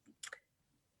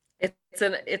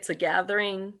 It's a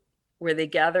gathering where they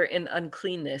gather in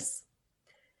uncleanness.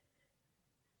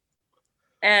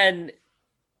 And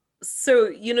so,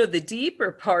 the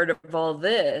deeper part of all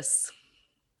this,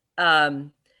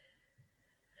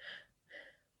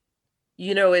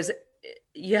 is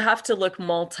you have to look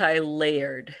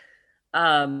multi-layered.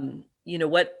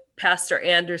 What Pastor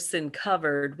Anderson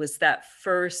covered was that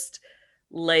first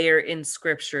layer in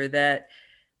scripture that,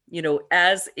 you know,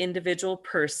 as individual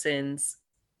persons,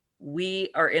 we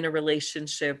are in a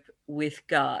relationship with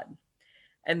God.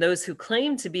 And those who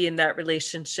claim to be in that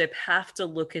relationship have to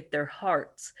look at their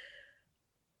hearts.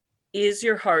 Is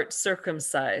your heart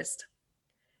circumcised?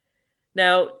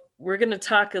 Now, we're going to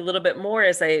talk a little bit more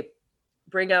as I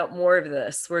bring out more of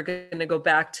this. We're going to go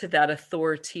back to that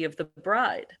authority of the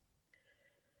bride.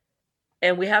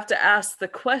 And we have to ask the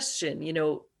question, you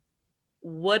know,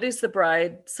 what is the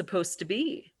bride supposed to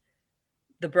be?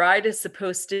 The bride is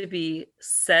supposed to be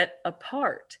set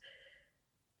apart.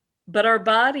 But our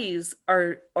bodies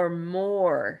are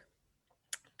more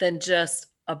than just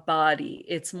a body.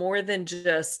 It's more than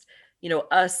just, you know,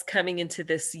 us coming into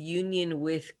this union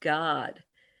with God.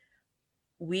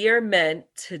 We are meant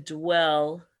to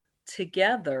dwell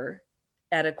together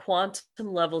at a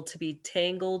quantum level, to be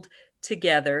tangled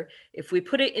together. If we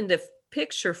put it into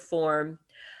picture form,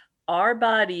 our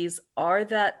bodies are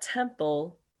that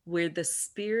temple where the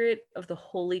Spirit of the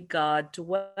Holy God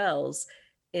dwells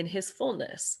in his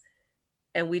fullness,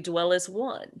 and we dwell as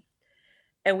one.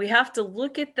 And we have to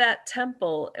look at that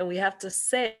temple and we have to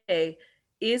say,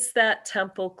 is that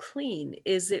temple clean?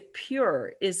 Is it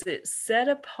pure? Is it set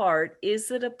apart? Is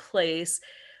it a place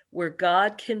where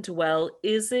God can dwell?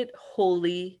 Is it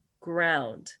holy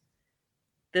ground?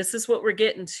 This is what we're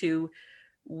getting to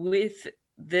with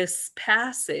this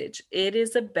passage. It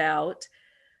is about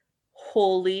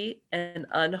holy and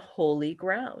unholy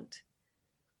ground.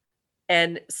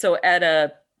 And so at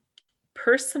a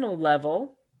personal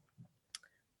level,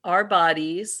 our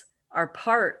bodies are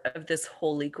part of this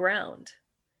holy ground.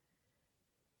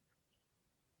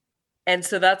 And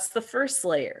so that's the first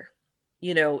layer,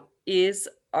 you know,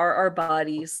 are our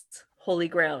bodies holy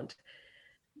ground?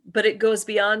 But it goes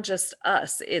beyond just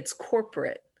us. It's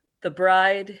corporate. The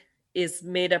bride is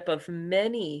made up of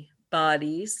many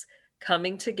bodies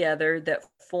coming together that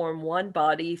form one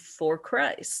body for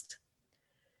Christ.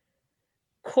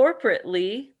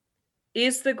 Corporately,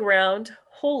 is the ground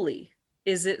holy?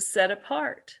 Is it set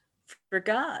apart for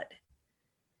God?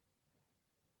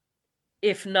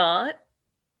 If not,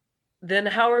 then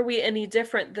how are we any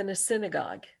different than a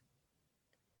synagogue?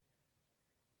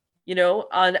 You know,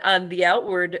 on the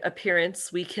outward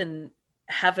appearance, we can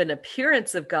have an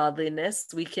appearance of godliness.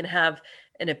 We can have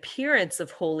an appearance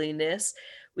of holiness.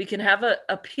 We can have an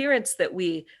appearance that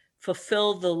we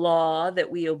fulfill the law, that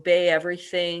we obey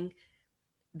everything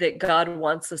that God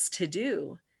wants us to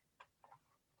do.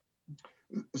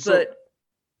 But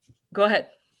go ahead.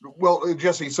 Well,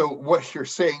 Jesse, so what you're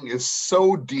saying is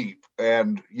so deep,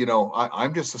 and you know,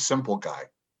 I'm just a simple guy.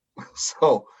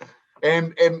 So,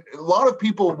 and a lot of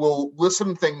people will listen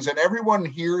to things, and everyone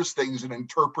hears things and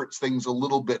interprets things a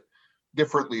little bit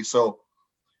differently. So,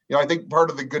 you know, I think part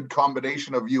of the good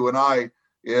combination of you and I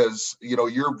is, you know,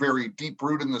 you're very deep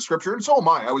rooted in the scripture, and so am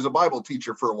I. I was a Bible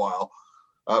teacher for a while,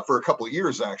 for a couple of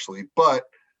years actually. But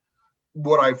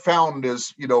what I found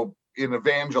is, you know, in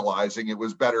evangelizing, it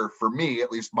was better for me,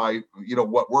 at least my, you know,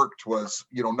 what worked was,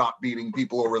 you know, not beating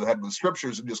people over the head with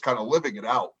scriptures and just kind of living it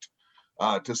out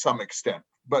to some extent.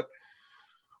 But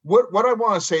what I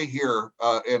want to say here,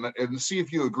 and see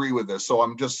if you agree with this. So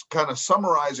I'm just kind of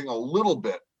summarizing a little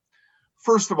bit.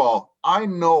 First of all, I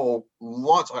know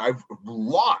I've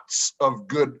lots of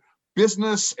good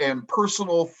business and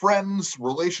personal friends,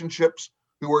 relationships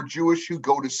who are Jewish who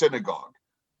go to synagogue.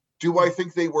 Do I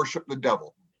think they worship the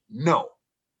devil? No.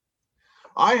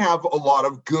 I have a lot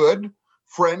of good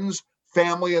friends,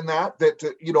 family, and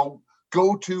that you know,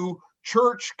 go to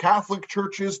church, Catholic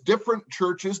churches, different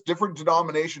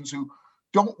denominations who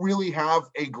don't really have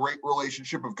a great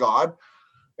relationship with God.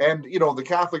 And, you know, the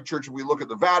Catholic Church, if we look at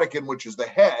the Vatican, which is the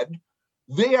head,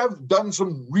 they have done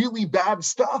some really bad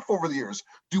stuff over the years.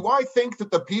 Do I think that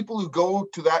the people who go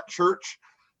to that church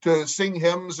to sing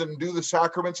hymns and do the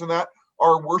sacraments and that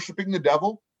are worshiping the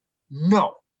devil?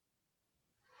 No.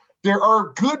 There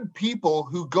are good people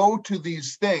who go to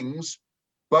these things,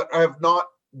 but have not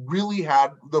really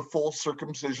had the full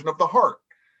circumcision of the heart.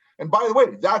 And by the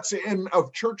way, that's in a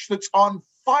church that's on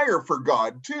fire for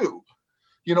God too.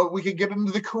 You know, we could get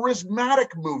into the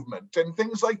charismatic movement and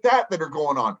things like that are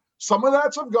going on. Some of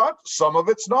that's of God, some of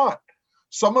it's not.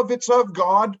 Some of it's of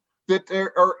God that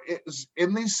is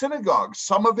in these synagogues.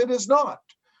 Some of it is not.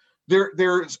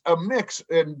 There's a mix.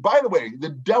 And by the way, the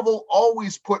devil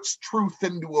always puts truth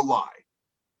into a lie.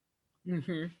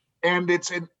 Mm-hmm. And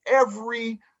it's in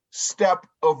every step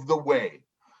of the way.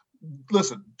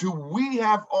 Listen, do we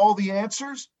have all the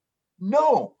answers?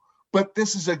 No, but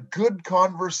this is a good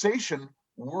conversation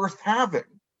worth having.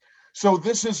 So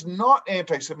this is not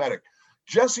anti-Semitic.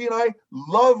 Jesse and I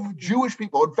love Jewish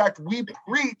people. In fact, we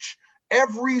preach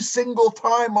every single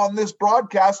time on this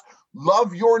broadcast,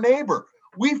 love your neighbor.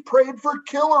 We've prayed for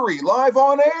Hillary live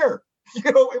on air.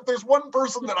 You know, if there's one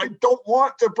person that I don't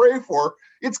want to pray for,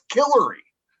 it's Hillary.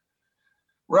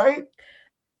 Right?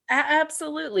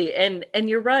 Absolutely. And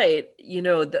you're right. You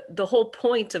know, the whole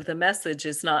point of the message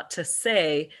is not to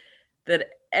say that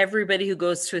everybody who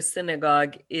goes to a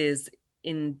synagogue is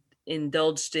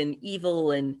indulged in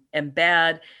evil and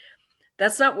bad.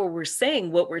 That's not what we're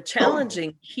saying. What we're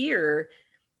challenging here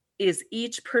is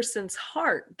each person's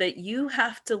heart, that you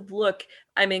have to look.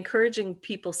 I'm encouraging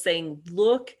people saying,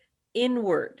 look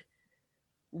inward,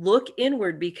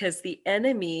 because the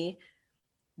enemy,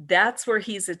 that's where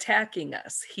he's attacking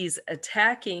us. He's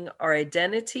attacking our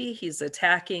identity. He's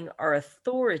attacking our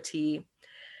authority.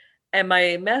 And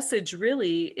my message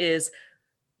really is,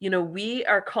 you know, we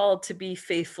are called to be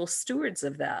faithful stewards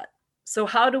of that. So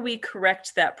how do we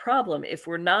correct that problem? If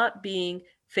we're not being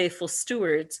faithful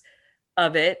stewards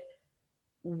of it,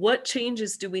 what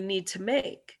changes do we need to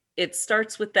make? It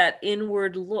starts with that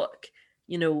inward look.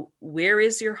 You know, where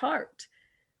is your heart?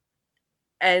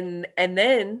 And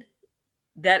then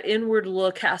that inward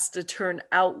look has to turn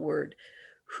outward.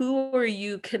 Who are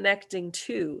you connecting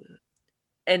to?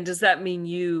 And does that mean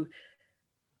you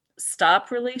stop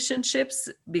relationships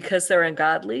because they're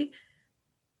ungodly?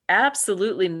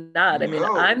 Absolutely not. I mean,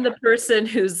 I'm the person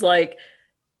who's like,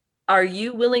 are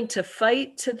you willing to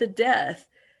fight to the death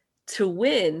to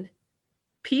win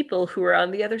people who are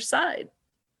on the other side?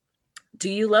 Do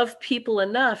you love people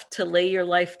enough to lay your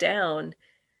life down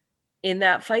in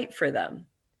that fight for them?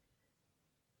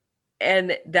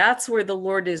 And that's where the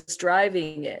Lord is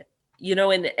driving it, you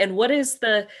know, and what is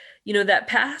the, you know, that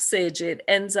passage, it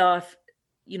ends off,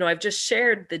 you know, I've just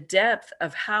shared the depth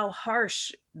of how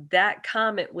harsh that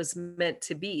comment was meant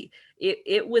to be.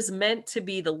 It was meant to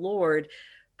be the Lord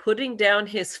putting down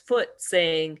his foot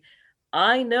saying,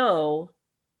 I know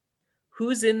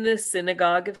who's in the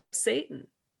synagogue of Satan.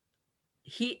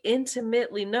 He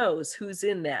intimately knows who's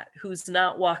in that, who's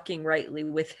not walking rightly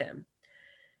with him.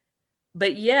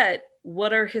 But yet,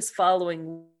 what are his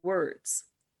following words?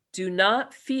 Do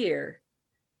not fear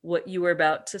what you are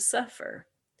about to suffer.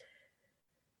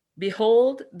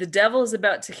 Behold, the devil is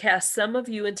about to cast some of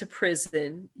you into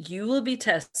prison. You will be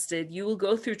tested. You will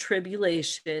go through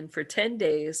tribulation for 10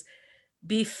 days.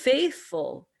 Be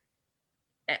faithful.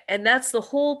 And that's the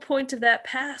whole point of that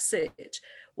passage.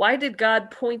 Why did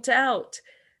God point out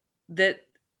that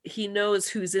he knows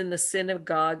who's in the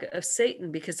synagogue of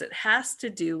Satan? Because it has to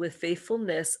do with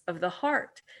faithfulness of the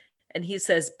heart. And he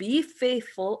says, be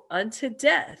faithful unto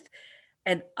death,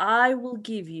 and I will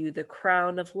give you the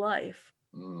crown of life.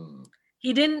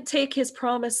 He didn't take his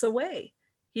promise away.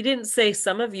 He didn't say,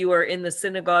 some of you are in the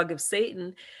synagogue of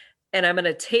Satan, and I'm going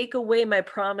to take away my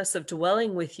promise of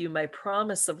dwelling with you, my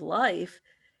promise of life.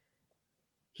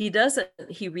 He doesn't.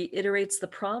 He reiterates the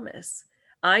promise.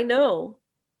 I know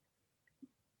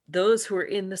those who are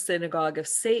in the synagogue of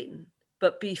Satan,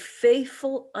 but be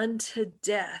faithful unto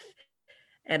death,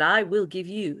 and I will give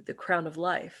you the crown of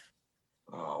life.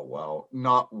 Oh, wow.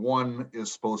 Not one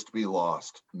is supposed to be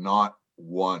lost. Not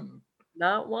one.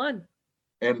 Not one.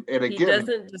 And again, he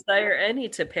doesn't desire any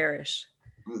to perish.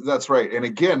 That's right. And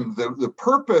again, the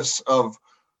purpose of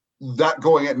that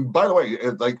going in, and by the way,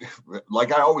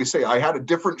 like I always say, I had a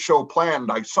different show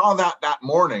planned. I saw that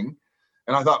morning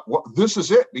and I thought, well, this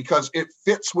is it, because it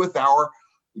fits with our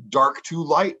dark to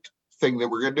light thing that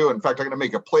we're going to do. In fact, I'm going to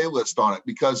make a playlist on it,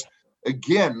 because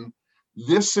again,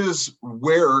 this is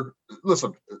where,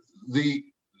 listen, the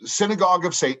synagogue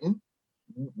of Satan,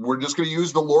 we're just going to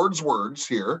use the Lord's words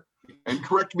here, and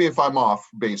correct me if I'm off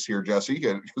base here, Jesse,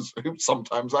 because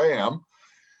sometimes I am,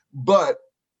 but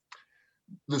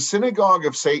the synagogue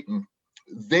of Satan,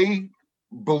 they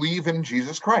believe in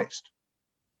Jesus Christ.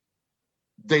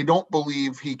 They don't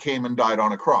believe he came and died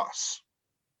on a cross.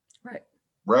 Right.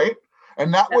 Right?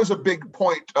 And that was a big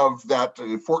point of that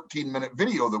 14-minute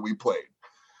video that we played.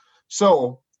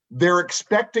 So they're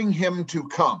expecting him to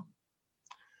come.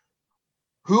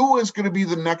 Who is going to be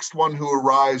the next one who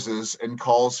arises and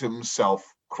calls himself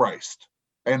Christ?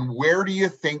 And where do you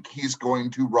think he's going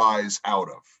to rise out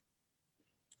of?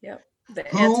 Yep.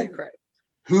 The Antichrist.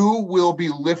 Who will be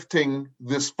lifting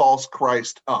this false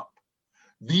Christ up?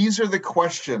 These are the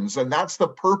questions, and that's the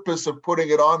purpose of putting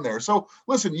it on there. So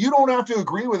listen, you don't have to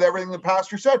agree with everything the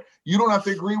pastor said. You don't have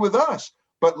to agree with us,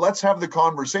 but let's have the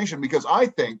conversation, because I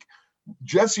think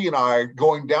Jesse and I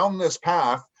going down this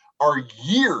path are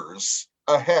years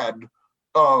ahead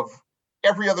of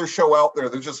every other show out there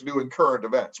that's just doing current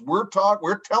events. We're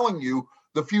telling you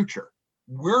the future.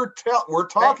 We're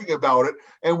talking about it,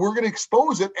 and we're going to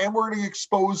expose it, and we're going to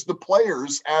expose the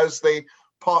players as they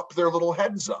pop their little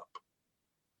heads up.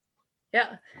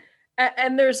 Yeah.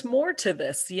 And there's more to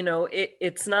this. You know,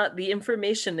 it's not, the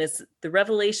information is, the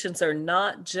revelations are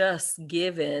not just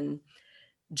given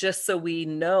just so we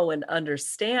know and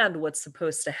understand what's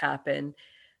supposed to happen.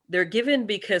 They're given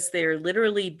because they're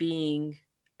literally being,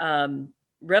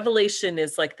 revelation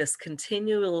is like this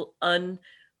continual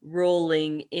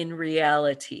unrolling in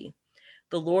reality.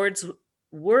 The Lord's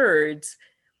words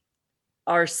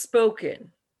are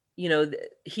spoken. You know,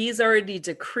 he's already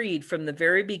decreed from the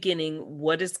very beginning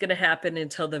what is going to happen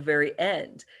until the very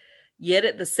end. Yet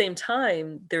at the same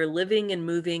time, they're living and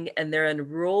moving, and they're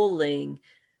unrolling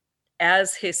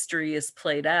as history is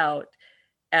played out,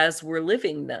 as we're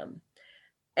living them.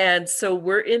 And so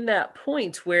we're in that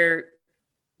point where,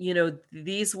 you know,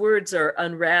 these words are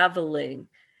unraveling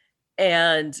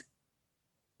and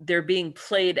they're being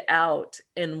played out.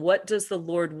 And what does the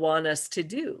Lord want us to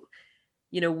do?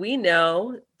 You know, we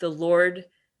know the Lord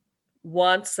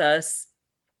wants us,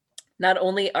 not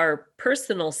only our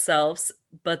personal selves,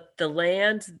 but the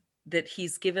land that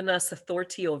he's given us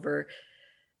authority over.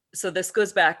 So this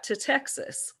goes back to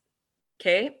Texas.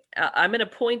 Okay, I'm going to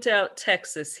point out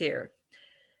Texas here.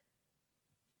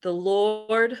 The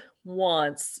Lord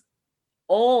wants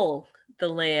all the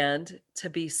land to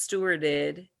be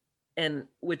stewarded, and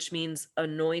which means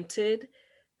anointed,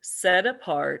 set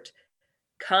apart,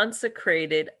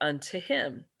 consecrated unto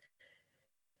him.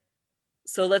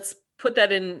 So let's put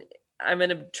that in. I'm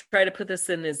going to try to put this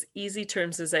in as easy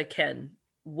terms as I can.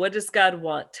 What does God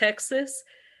want? Texas,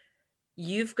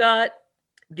 you've got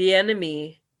the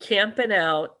enemy camping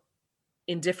out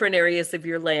in different areas of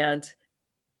your land,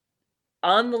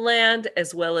 on the land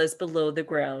as well as below the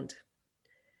ground.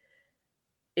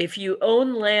 If you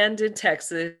own land in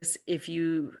Texas, if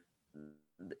you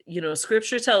know,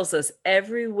 scripture tells us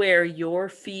everywhere your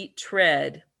feet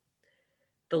tread,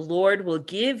 the Lord will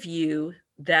give you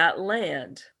that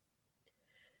land.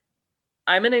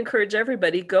 I'm going to encourage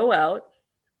everybody, go out,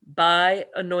 buy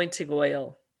anointing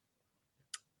oil.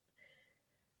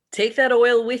 Take that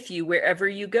oil with you wherever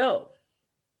you go.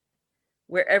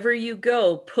 Wherever you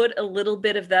go, put a little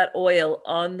bit of that oil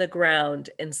on the ground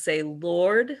and say,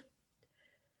 Lord,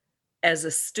 as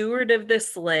a steward of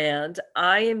this land,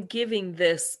 I am giving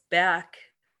this back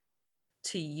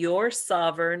to your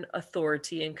sovereign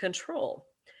authority and control.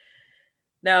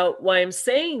 Now, why I'm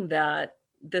saying that,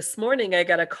 this morning I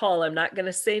got a call. I'm not going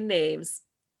to say names,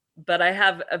 but I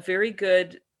have a very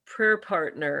good prayer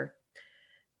partner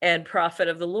and prophet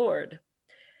of the Lord.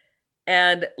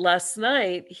 And last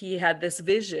night he had this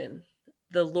vision.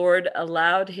 The Lord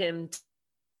allowed him to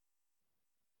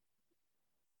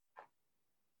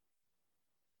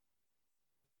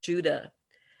Judah.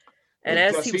 And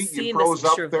as Jesse, he was seeing this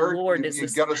picture of the Lord, is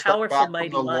this powerful, mighty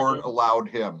the Lord lion. allowed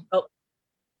him. Oh,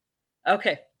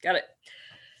 okay, got it.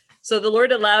 So the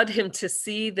Lord allowed him to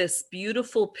see this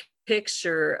beautiful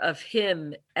picture of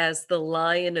him as the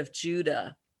Lion of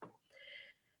Judah.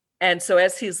 And so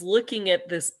as he's looking at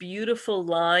this beautiful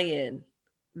lion,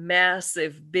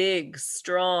 massive, big,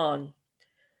 strong,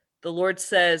 the Lord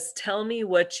says, tell me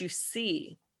what you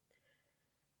see.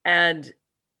 And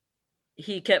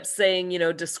he kept saying, you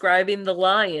know, describing the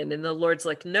lion. And the Lord's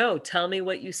like, no, tell me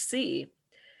what you see.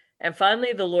 And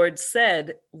finally, the Lord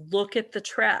said, look at the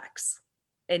tracks.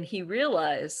 And he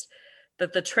realized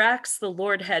that the tracks the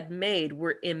Lord had made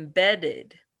were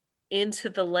embedded into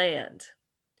the land.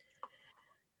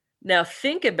 Now,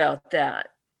 think about that.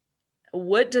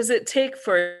 What does it take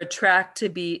for a track to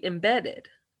be embedded?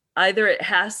 Either it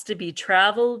has to be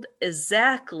traveled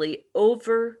exactly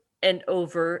over and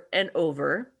over and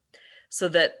over so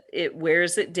that it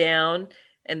wears it down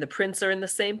and the prints are in the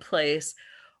same place,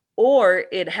 or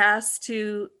it has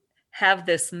to have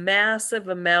this massive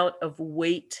amount of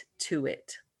weight to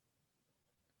it.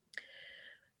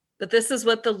 But this is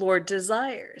what the Lord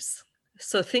desires.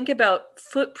 So think about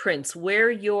footprints,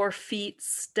 where your feet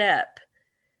step.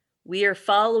 We are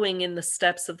following in the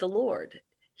steps of the Lord.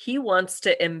 He wants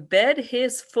to embed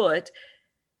his foot.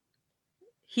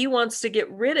 He wants to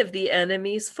get rid of the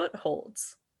enemy's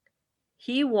footholds.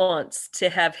 He wants to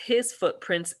have his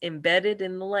footprints embedded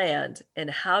in the land. And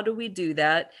how do we do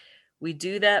that? We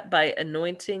do that by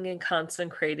anointing and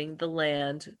consecrating the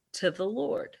land to the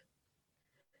Lord.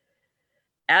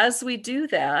 As we do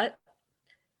that,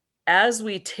 as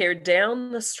we tear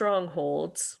down the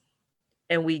strongholds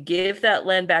and we give that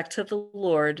land back to the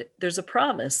Lord, there's a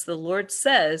promise. The Lord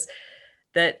says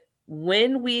that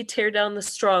when we tear down the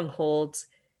strongholds,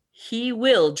 he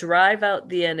will drive out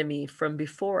the enemy from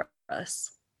before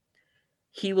us.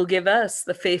 He will give us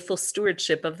the faithful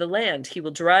stewardship of the land. He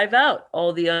will drive out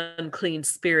all the unclean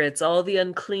spirits, all the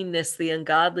uncleanness, the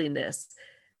ungodliness.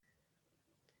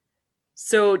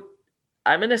 So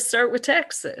I'm going to start with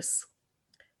Texas.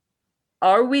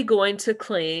 Are we going to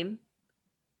claim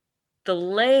the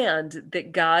land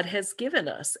that God has given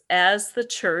us as the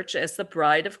church, as the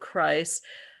bride of Christ?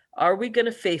 Are we going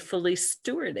to faithfully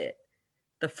steward it?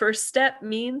 The first step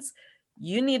means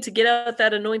you need to get out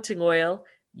that anointing oil.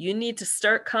 You need to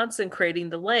start consecrating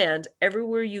the land.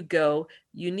 Everywhere you go,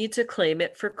 you need to claim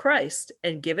it for Christ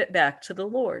and give it back to the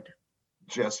Lord.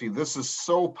 Jesse, this is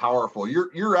so powerful.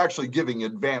 You're actually giving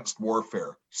advanced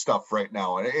warfare stuff right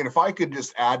now. And if I could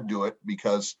just add to it,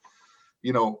 because,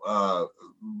 you know,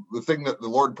 the thing that the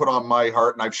Lord put on my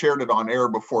heart, and I've shared it on air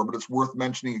before, but it's worth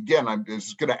mentioning again, I'm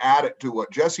just going to add it to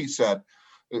what Jesse said.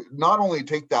 Not only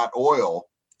take that oil,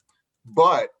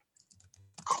 but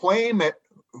claim it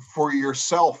for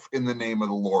yourself in the name of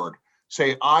the Lord.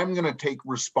 Say, I'm going to take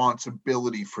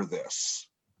responsibility for this.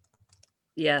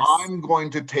 Yes. I'm going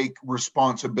to take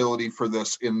responsibility for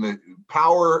this in the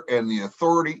power and the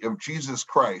authority of Jesus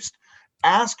Christ.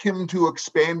 Ask him to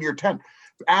expand your tent.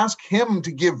 Ask him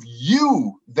to give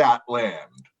you that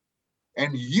land,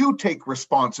 and you take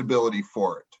responsibility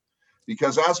for it.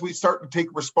 Because as we start to take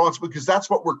responsibility, because that's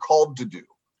what we're called to do.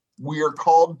 We are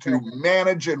called to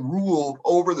manage and rule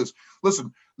over this.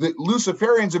 Listen, the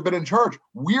Luciferians have been in charge.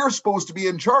 We're supposed to be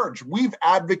in charge. We've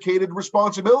advocated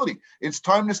responsibility. It's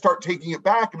time to start taking it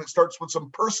back, and it starts with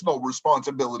some personal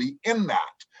responsibility in that.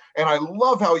 And I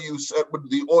love how you said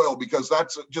with the oil, because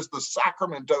that's just the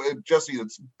sacrament of it, Jesse.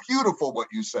 It's beautiful what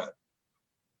you said.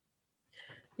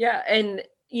 Yeah, and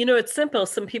you know, it's simple.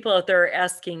 Some people out there are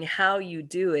asking how you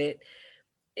do it.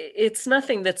 It's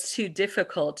nothing that's too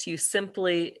difficult. You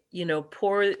simply, you know,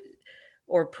 pour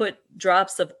or put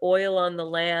drops of oil on the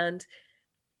land,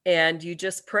 and you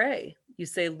just pray. You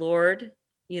say, Lord,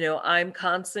 you know, I'm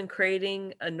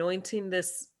consecrating, anointing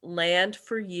this land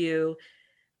for you.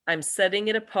 I'm setting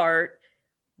it apart,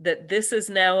 that this is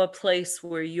now a place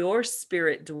where your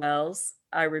spirit dwells.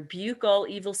 I rebuke all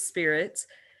evil spirits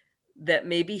that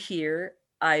may be here.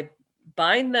 I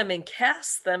bind them and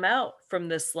cast them out from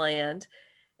this land.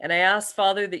 And I ask,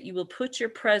 Father, that you will put your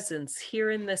presence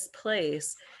here in this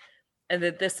place, and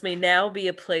that this may now be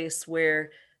a place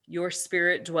where your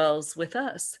spirit dwells with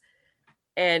us.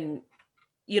 And,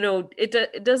 you know,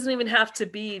 it doesn't even have to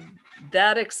be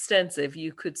that extensive.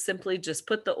 You could simply just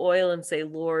put the oil and say,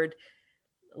 Lord,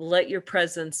 let your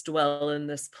presence dwell in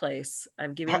this place.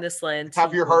 I'm giving this land to you.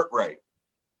 Have your heart right.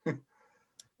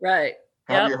 Right.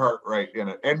 Have your heart right in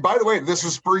it. And by the way, this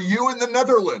is for you in the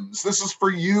Netherlands. This is for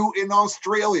you in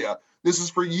Australia. This is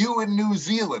for you in New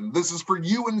Zealand. This is for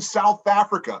you in South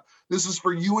Africa. This is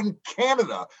for you in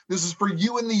Canada. This is for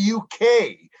you in the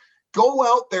UK. Go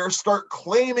out there, start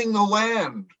claiming the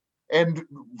land and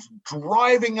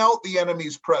driving out the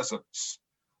enemy's presence.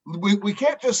 We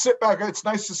can't just sit back. It's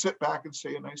nice to sit back and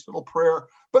say a nice little prayer,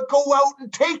 but go out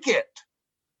and take it.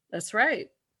 That's right.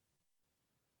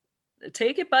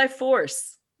 Take it by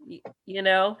force. You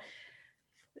know,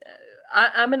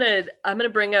 I'm gonna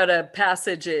bring out a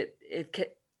passage.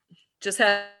 It just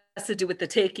has to do with the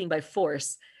taking by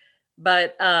force,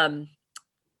 but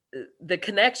the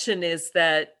connection is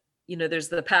that, you know, there's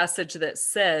the passage that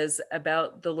says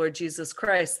about the Lord Jesus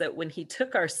Christ that when he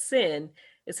took our sin,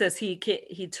 it says he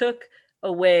took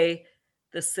away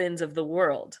the sins of the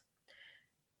world,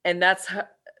 and that's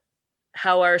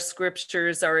how our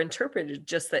scriptures are interpreted,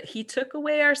 just that he took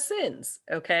away our sins,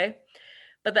 okay?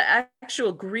 But the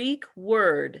actual Greek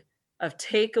word of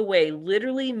take away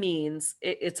literally means,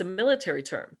 it's a military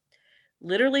term,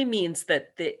 literally means that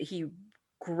he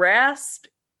grasped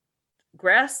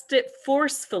it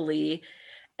forcefully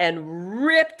and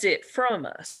ripped it from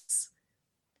us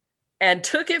and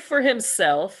took it for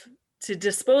himself to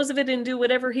dispose of it and do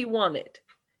whatever he wanted.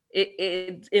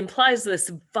 It implies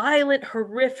this violent,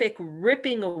 horrific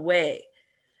ripping away.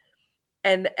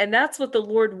 And that's what the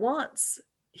Lord wants.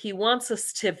 He wants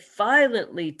us to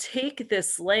violently take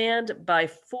this land by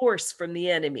force from the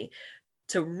enemy,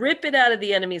 to rip it out of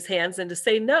the enemy's hands and to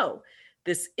say, no,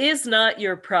 this is not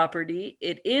your property.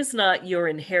 It is not your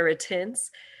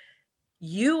inheritance.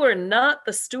 You are not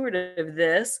the steward of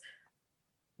this.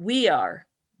 We are.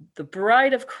 The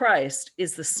bride of Christ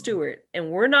is the steward,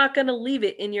 and we're not going to leave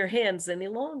it in your hands any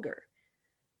longer.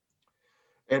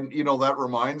 And, you know, that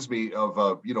reminds me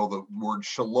of, you know, the word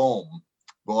shalom.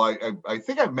 Well, I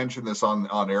think I've mentioned this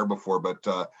on air before, but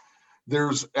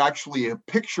there's actually a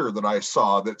picture that I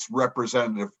saw that's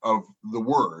representative of the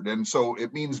word. And so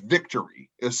it means victory,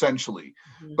 essentially.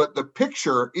 Mhm. But the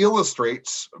picture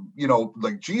illustrates,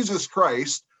 like Jesus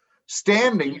Christ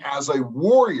standing as a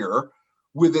warrior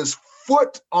with his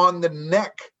foot on the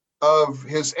neck of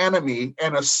his enemy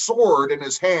and a sword in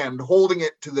his hand, holding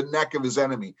it to the neck of his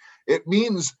enemy. It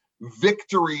means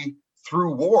victory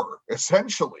through war,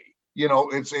 essentially.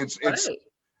 This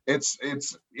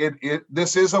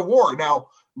is a war. Now,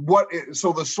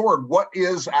 so the sword, what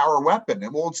is our weapon?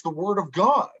 And well, it's the word of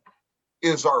God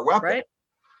is our weapon. Right.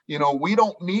 We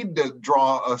don't need to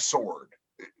draw a sword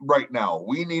right now.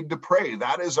 We need to pray.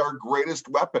 That is our greatest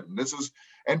weapon.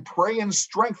 And pray in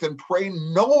strength, and pray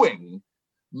knowing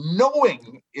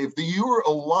if you're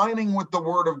aligning with the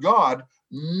word of God,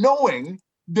 knowing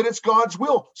that it's God's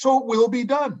will. So it will be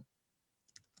done.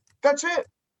 That's it.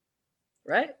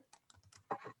 Right.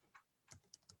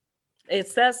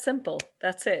 It's that simple.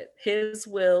 That's it. His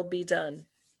will be done.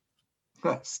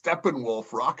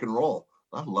 Steppenwolf, rock and roll.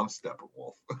 I love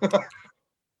Steppenwolf.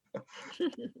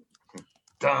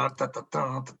 Dun, dun, dun,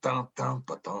 dun, dun, dun,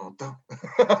 dun, dun.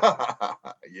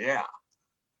 Yeah.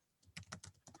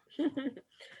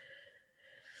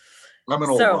 I'm an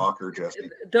old rocker, Jesse.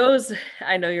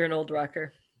 I know you're an old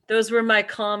rocker. Those were my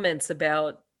comments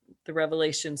about the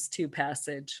Revelations 2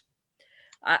 passage.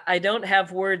 I don't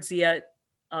have words yet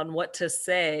on what to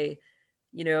say,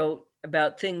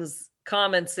 about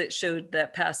comments that showed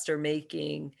that pastor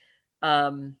making,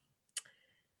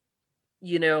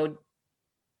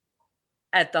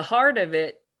 at the heart of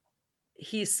it,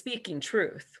 he's speaking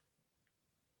truth.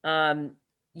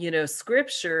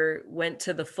 Scripture went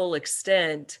to the full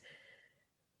extent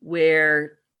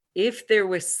where if there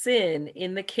was sin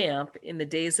in the camp in the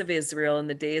days of Israel, in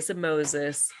the days of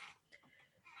Moses,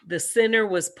 the sinner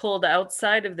was pulled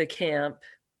outside of the camp,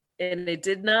 and it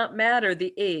did not matter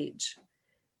the age.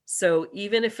 So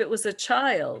even if it was a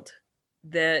child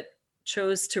that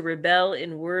chose to rebel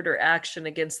in word or action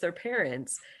against their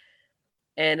parents,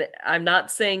 and I'm not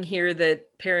saying here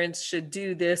that parents should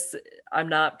do this. I'm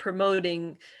not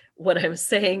promoting what I'm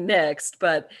saying next,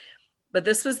 but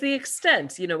this was the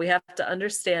extent. We have to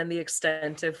understand the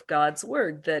extent of God's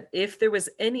word, that if there was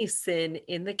any sin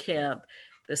in the camp,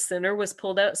 the sinner was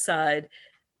pulled outside,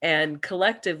 and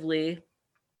collectively,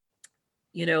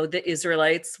 the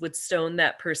Israelites would stone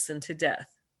that person to death.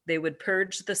 They would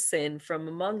purge the sin from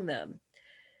among them.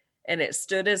 And it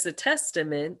stood as a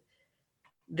testament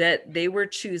that they were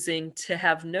choosing to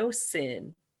have no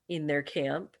sin in their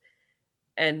camp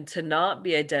and to not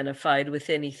be identified with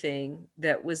anything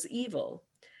that was evil.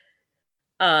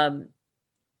 It's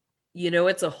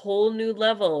a whole new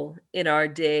level in our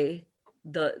day.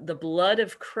 The blood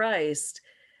of Christ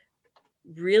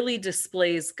really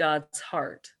displays God's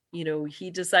heart.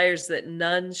 He desires that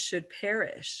none should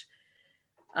perish.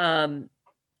 But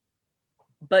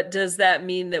does that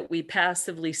mean that we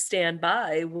passively stand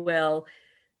by? Well,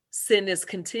 sin is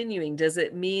continuing. Does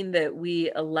it mean that we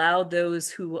allow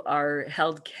those who are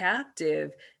held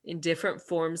captive in different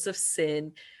forms of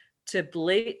sin to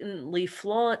blatantly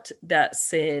flaunt that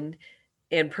sin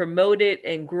and promote it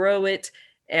and grow it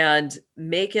and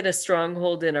make it a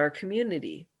stronghold in our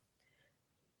community?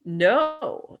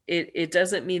 No, it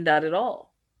doesn't mean that at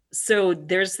all. So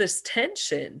there's this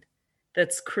tension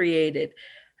that's created.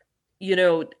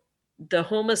 The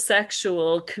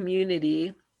homosexual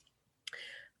community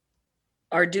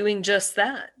are doing just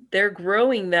that. They're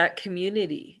growing that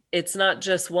community. It's not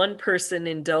just one person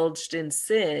indulged in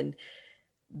sin.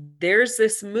 There's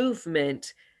this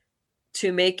movement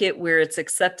to make it where it's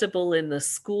acceptable in the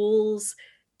schools,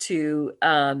 to,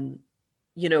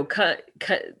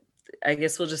 I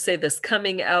guess we'll just say this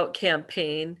coming out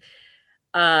campaign.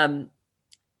 And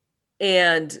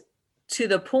to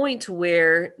the point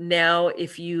where now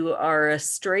if you are a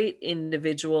straight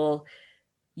individual,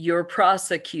 you're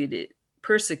persecuted,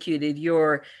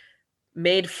 you're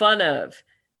made fun of,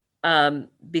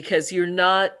 because you're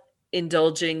not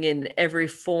indulging in every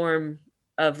form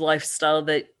of lifestyle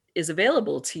that is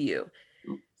available to you.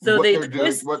 So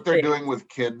what they're doing with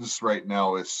kids right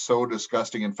now is so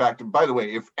disgusting. In fact, and by the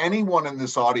way, if anyone in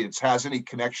this audience has any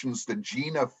connections to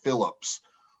Gina Phillips,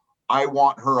 I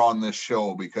want her on this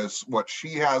show, because what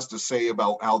she has to say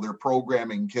about how they're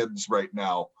programming kids right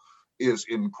now is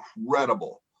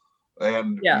incredible.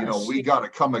 And we got to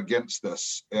come against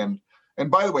this. And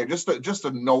by the way, just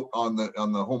a note on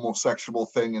the homosexual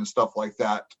thing and stuff like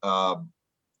that. A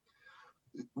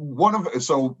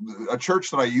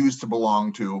church that I used to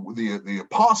belong to, the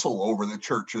apostle over the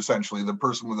church, essentially the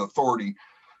person with authority,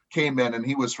 came in, and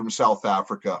he was from South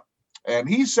Africa, And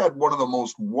he said one of the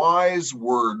most wise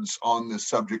words on this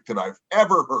subject that I've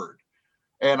ever heard.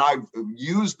 And I've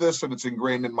used this and it's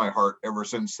ingrained in my heart ever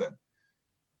since then.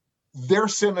 Their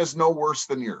sin is no worse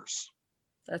than yours.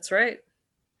 That's right.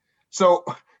 So,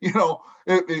 you know,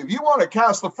 if you want to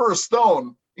cast the first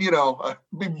stone, you know,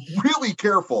 be really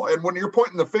careful. And when you're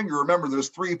pointing the finger, remember there's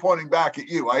three pointing back at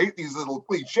you. I hate these little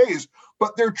cliches,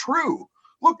 but they're true.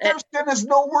 Look, their sin is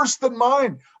no worse than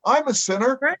mine. I'm a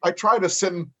sinner. Right. I try to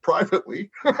sin privately.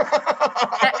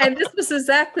 And this was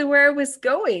exactly where I was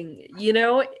going. You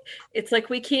know, it's like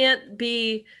we can't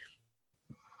be,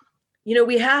 you know,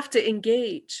 we have to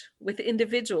engage with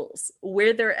individuals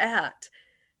where they're at,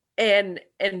 and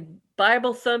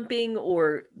Bible thumping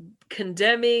or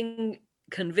condemning,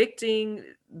 convicting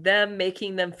them,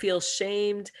 making them feel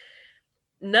shamed.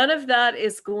 None of that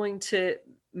is going to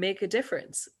make a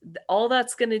difference. All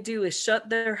that's going to do is shut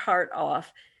their heart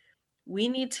off. We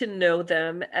need to know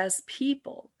them as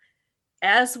people.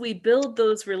 As we build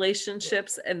those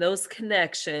relationships and those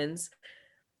connections,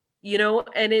 you know,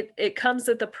 and it comes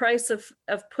at the price of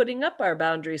putting up our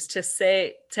boundaries,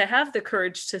 to have the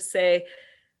courage to say,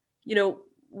 you know,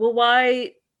 well,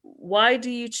 why do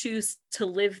you choose to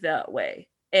live that way?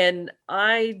 And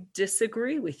I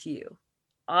disagree with you.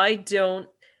 I don't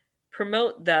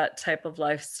promote that type of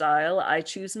lifestyle. I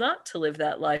choose not to live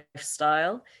that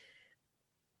lifestyle.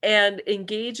 And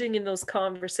engaging in those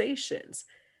conversations.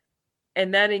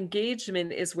 And that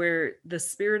engagement is where the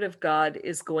Spirit of God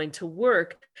is going to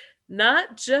work,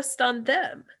 not just on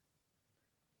them.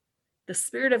 The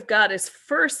Spirit of God is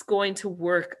first going to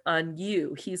work on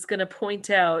you. He's going to point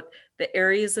out the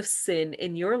areas of sin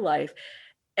in your life.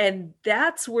 And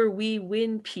that's where we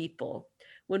win people.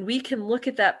 When we can look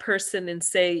at that person and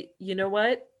say, you know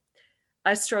what?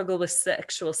 I struggle with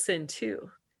sexual sin too.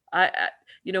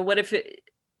 You know, what if it,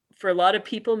 for a lot of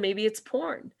people, maybe it's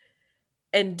porn.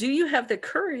 And do you have the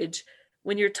courage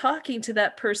when you're talking to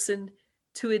that person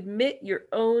to admit your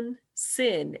own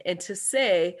sin and to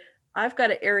say, I've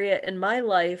got an area in my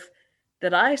life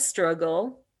that I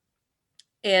struggle,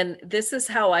 and this is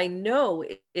how I know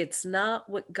it's not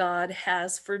what God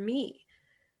has for me?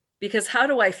 Because how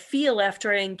do I feel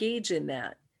after I engage in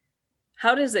that?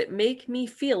 How does it make me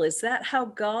feel? Is that how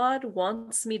God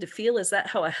wants me to feel? Is that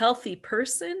how a healthy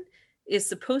person is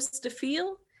supposed to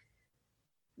feel?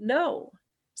 No.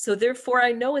 So therefore,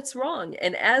 I know it's wrong.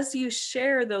 And as you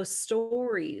share those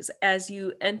stories, as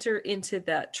you enter into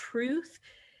that truth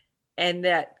and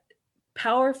that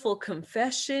powerful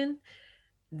confession,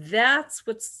 that's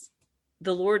what's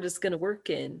the Lord is going to work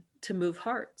in to move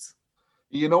hearts.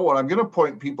 You know what? I'm going to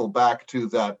point people back to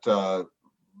that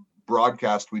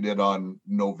broadcast we did on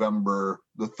November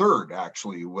the 3rd,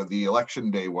 actually, with the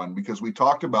election day one, because we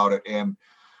talked about it. And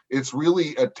it's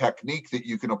really a technique that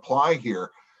you can apply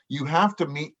here. You have to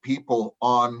meet people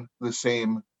on the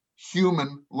same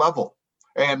human level.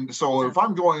 And so if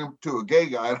I'm going to a gay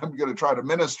guy and I'm going to try to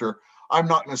minister, I'm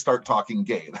not going to start talking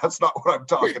gay. That's not what I'm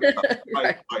talking about.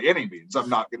 Right. by any means. I'm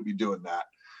not going to be doing that.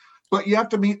 But you have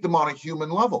to meet them on a human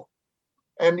level.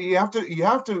 And you have to,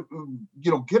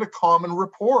 you know, get a common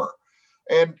rapport.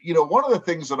 And, you know, one of the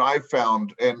things that I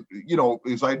found, and, you know,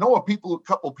 is I know a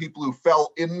couple people who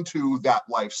fell into that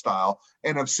lifestyle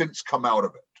and have since come out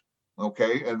of it.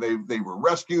 Okay. And they were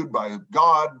rescued by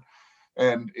God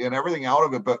and everything out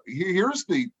of it. But here's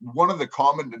one of the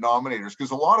common denominators,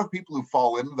 because a lot of people who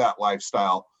fall into that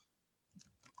lifestyle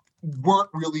weren't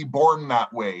really born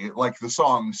that way, like the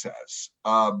song says.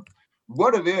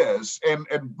 What it is, and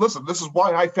listen, this is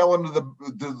why I fell into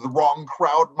the wrong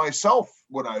crowd myself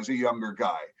when I was a younger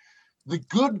guy. The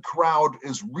good crowd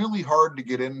is really hard to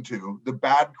get into. The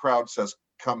bad crowd says,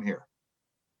 come here.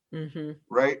 Mm-hmm.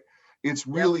 Right? It's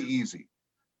really easy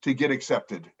to get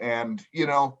accepted. And, you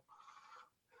know,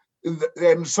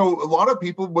 and so a lot of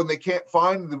people, when they can't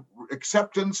find the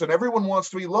acceptance and everyone wants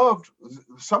to be loved,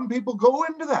 some people go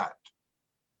into that.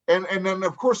 And then,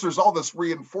 of course, there's all this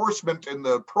reinforcement in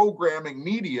the programming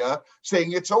media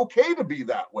saying it's okay to be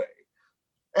that way.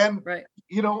 And,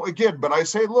 you know, again, but I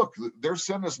say, look, their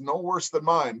sin is no worse than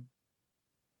mine.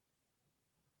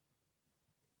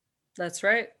 That's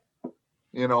right.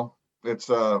 You know, it's,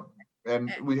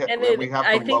 and we have to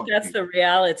I think love that's people. the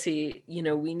reality. You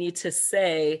know, we need to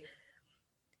say,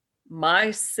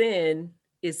 my sin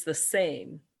is the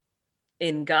same.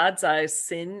 In God's eyes,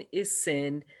 sin is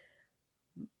sin.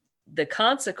 The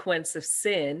consequence of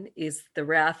sin is the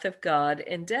wrath of God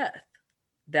and death.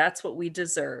 That's what we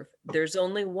deserve. There's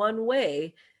only one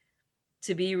way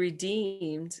to be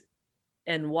redeemed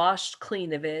and washed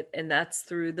clean of it, and that's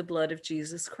through the blood of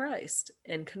Jesus Christ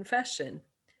and confession.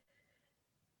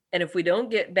 And if we don't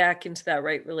get back into that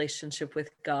right relationship with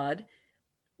God,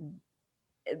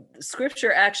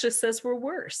 Scripture actually says we're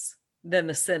worse than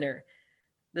the sinner.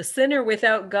 The sinner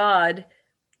without God,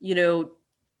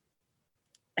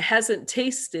 hasn't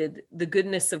tasted the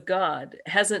goodness of God,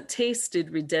 hasn't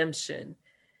tasted redemption.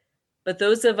 But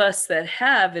those of us that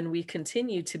have, and we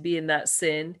continue to be in that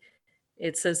sin,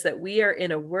 it says that we are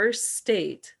in a worse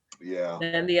state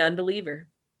than the unbeliever.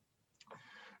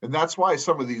 And that's why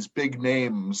some of these big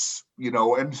names,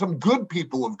 and some good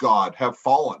people of God have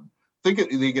fallen. They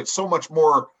get so much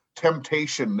more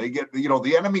temptation. They get,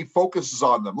 the enemy focuses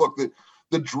on them. Look,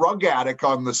 the drug addict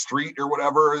on the street or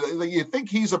whatever, you think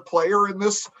he's a player in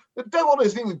this? The devil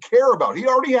doesn't even care about it. He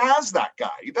already has that guy.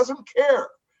 He doesn't care,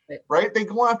 right? They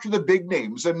go after the big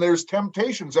names, and there's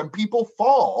temptations, and people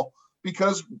fall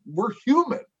because we're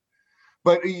human.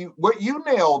 But what you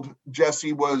nailed,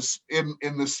 Jesse, was in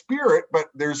the spirit, but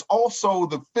there's also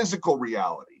the physical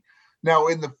reality. Now,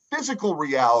 in the physical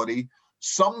reality,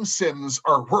 some sins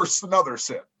are worse than other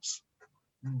sins.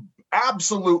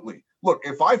 Absolutely. Look,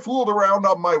 if I fooled around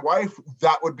on my wife,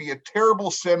 that would be a terrible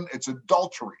sin. It's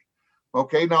adultery.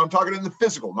 Okay, now I'm talking in the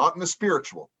physical, not in the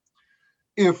spiritual.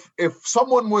 If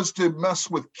someone was to mess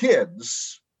with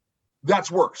kids,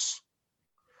 that's worse.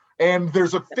 And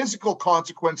there's a physical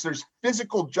consequence. There's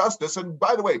physical justice. And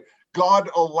by the way, God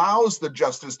allows the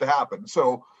justice to happen.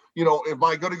 So, am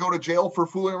I going to go to jail for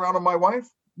fooling around on my wife?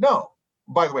 No.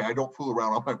 By the way, I don't fool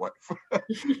around on my wife.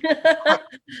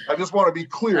 I just want to be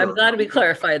clear. I'm glad we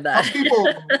clarified that.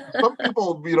 Some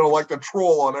people, like to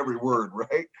troll on every word,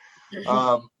 right?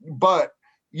 But,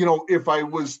 if I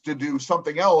was to do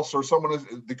something else or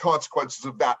the consequences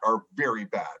of that are very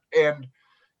bad. And,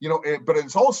 but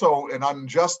it's also an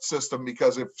unjust system,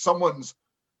 because if someone's,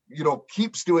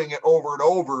 keeps doing it over and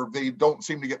over, they don't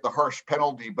seem to get the harsh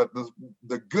penalty. But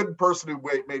the good person who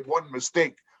made one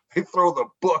mistake, they throw the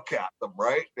book at them,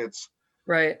 right? It's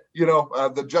right.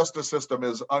 The justice system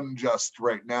is unjust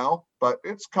right now, but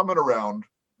it's coming around.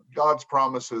 God's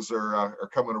promises are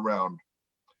coming around.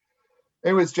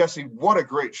 Anyways, Jesse, what a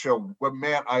great show! Well,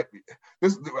 man, I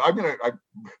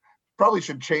probably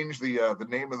should change the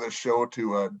name of this show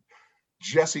to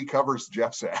Jesse Covers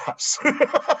Jeff's Ass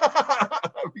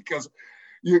because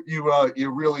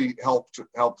you really helped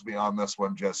me on this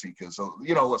one, Jesse. Because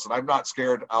listen, I'm not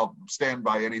scared. I'll stand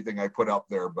by anything I put up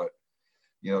there. But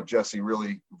Jesse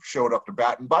really showed up to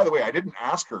bat. And by the way, I didn't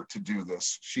ask her to do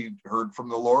this. She heard from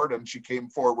the Lord, and she came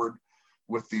forward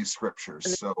with these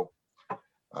scriptures. So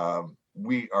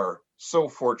we are so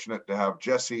fortunate to have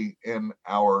Jesse in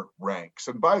our ranks.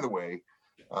 And by the way,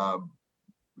 am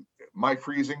I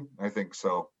freezing? I think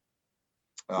so.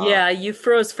 Yeah, you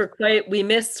froze for quite. We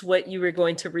missed what you were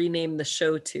going to rename the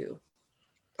show to.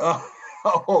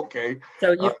 Okay.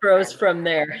 So you froze from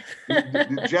there.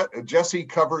 Jesse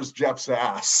Covers Jeff's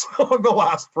Ass on the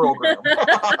last program.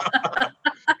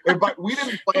 But we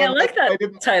didn't plan. I like that. I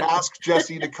didn't title. Ask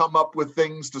Jesse to come up with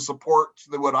things to support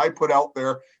what I put out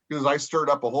there, because I stirred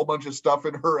up a whole bunch of stuff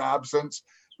in her absence.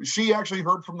 She actually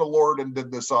heard from the Lord and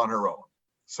did this on her own.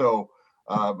 So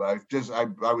I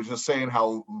was just saying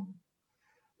how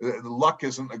luck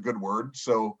isn't a good word.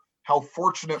 So how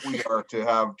fortunate we are to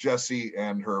have Jesse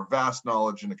and her vast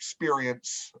knowledge and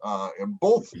experience in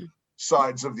both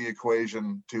sides of the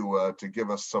equation to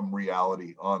give us some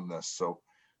reality on this. So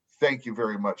thank you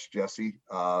very much, Jesse.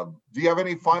 Do you have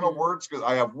any final words? Because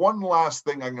I have one last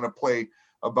thing I'm going to play,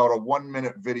 about a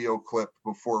 1-minute video clip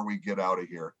before we get out of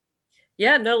here.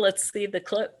 Yeah, no, let's see the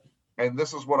clip. And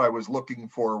this is what I was looking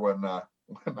for when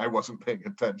I wasn't paying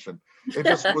attention. It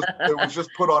was just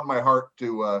put on my heart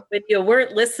to. But you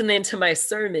weren't listening to my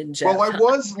sermon, Jeff. Well, I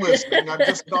was listening. I'm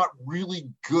just not really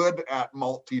good at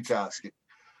multitasking.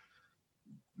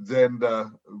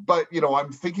 But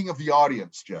I'm thinking of the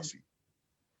audience, Jesse.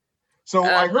 So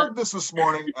I heard this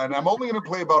morning, and I'm only going to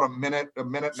play about a minute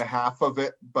and a half of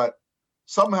it. But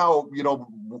somehow,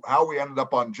 how we ended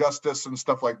up on justice and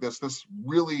stuff like this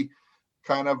really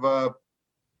kind of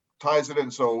ties it in.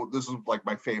 So this is like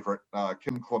my favorite,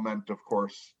 Kim Clement, of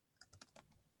course.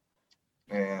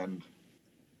 And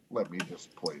let me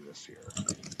just play this here.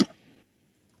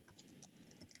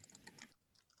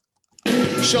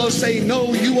 Shall say,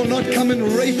 no, you will not come and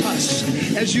rape us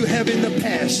as you have in the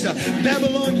past.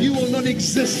 Babylon, you will not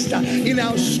exist in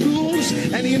our schools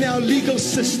and in our legal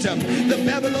system. The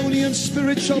Babylonian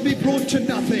spirit shall be brought to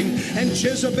nothing, and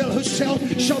Jezebel herself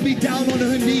shall be down on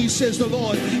her knees, says the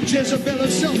Lord. Jezebel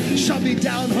herself shall be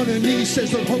down on her knees,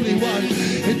 says the Holy One.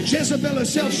 And Jezebel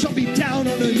herself shall be down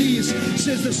on her knees,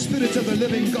 says the Spirit of the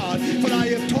living God. For I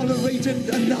have tolerated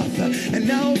enough. And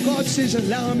now God says,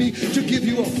 allow me to give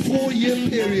you a 4-year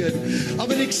period period of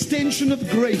an extension of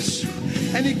grace.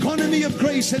 An economy of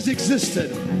grace has existed.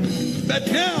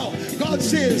 But now God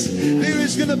says there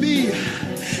is going to be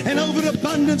an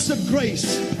overabundance of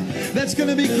grace that's going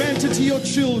to be granted to your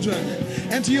children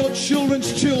and to your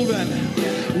children's children.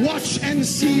 Watch and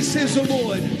see, says the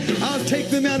Lord. I'll take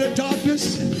them out of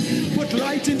darkness, put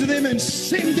light into them, and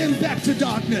send them back to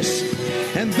darkness.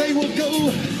 And they will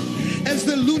go as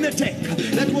the lunatic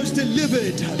that was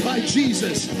delivered by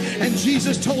Jesus. And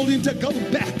Jesus told him to go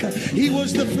back. He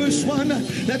was the first one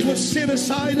that was set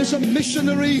aside as a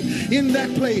missionary in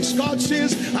that place. God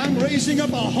says, I'm raising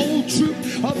up a whole troop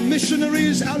of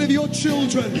missionaries out of your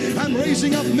children. I'm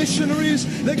raising up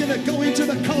missionaries. They're going to go into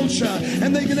the culture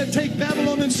and they're going to take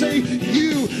Babylon and say,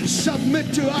 you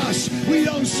submit to us. We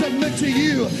don't submit to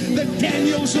you. The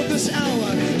Daniels of this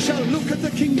hour shall look at the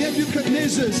King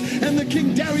Nebuchadnezzars and the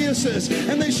King Dariuses,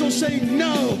 and they shall say,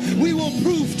 no, we will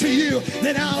prove to you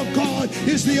that our God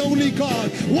is the only God.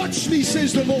 Watch me,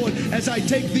 says the Lord, as I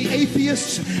take the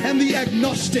atheists and the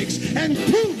agnostics and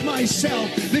prove myself,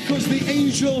 because the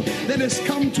angel that has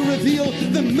come to reveal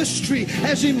the mystery,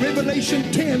 as in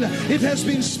Revelation 10, it has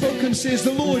been spoken, says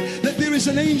the Lord, that there is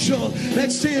an angel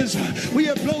that says, we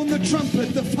have blown the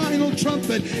trumpet, the final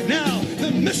trumpet. Now,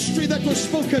 the mystery that was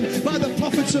spoken by the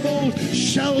prophets of old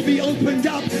shall be opened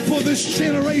up for this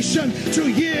generation to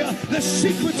hear the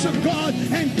secrets of God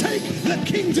and take the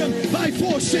kingdom by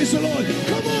force, says the Lord.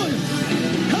 Come on.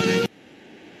 Hallelujah.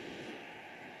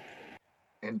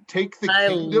 And take the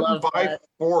kingdom by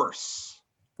force.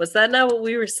 Was that not what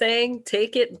we were saying?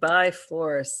 Take it by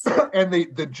force. And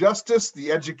the justice,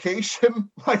 the education,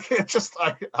 like it just,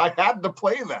 I had to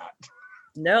play that.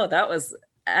 No, that was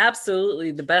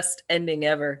absolutely the best ending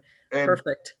ever.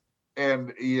 Perfect.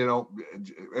 And, you know,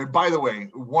 and by the way,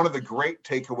 one of the great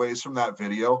takeaways from that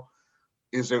video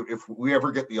is if we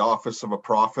ever get the office of a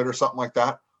prophet or something like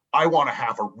that, I want to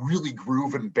have a really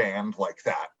grooving band like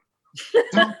that.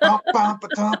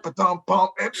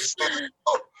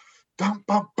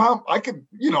 I could,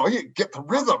 you know, you get the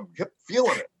rhythm, get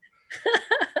feeling it.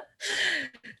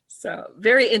 So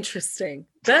very interesting.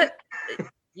 But,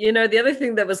 you know, the other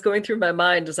thing that was going through my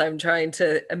mind as I'm trying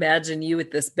to imagine you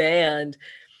with this band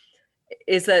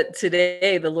is that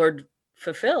today the Lord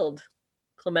fulfilled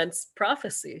Clement's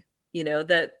prophecy, you know,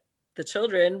 that the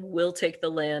children will take the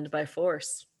land by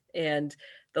force. And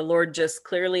the Lord just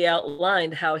clearly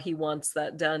outlined how he wants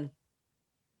that done.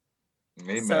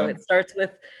 Amen. So it starts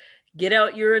with, get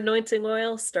out your anointing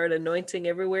oil, start anointing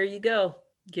everywhere you go.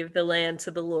 Give the land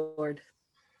to the Lord.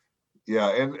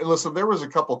 Yeah, and listen, there was a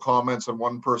couple comments, and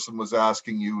one person was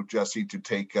asking you, Jesse, to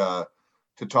take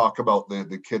to talk about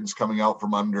the kids coming out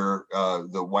from under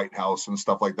the White House and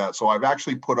stuff like that. So I've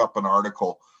actually put up an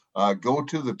article. Go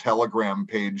to the Telegram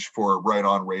page for Right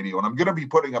On Radio, and I'm going to be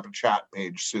putting up a chat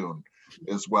page soon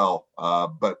as well.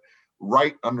 But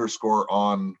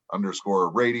Right_On_Radio,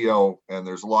 and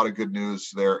there's a lot of good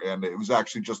news there. And it was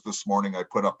actually just this morning I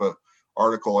put up a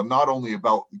article, and not only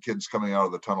about the kids coming out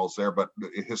of the tunnels there, but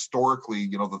historically,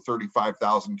 you know, the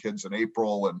 35,000 kids in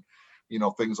April and, you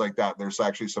know, things like that. There's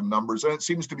actually some numbers, and it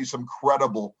seems to be some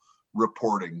credible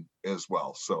reporting as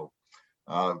well. So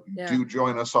do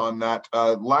join us on that.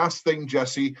 Last thing,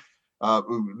 Jesse, a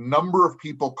number of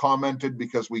people commented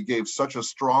because we gave such a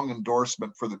strong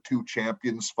endorsement for the Two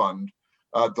Champions Fund.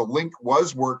 The link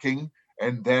was working,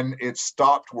 and then it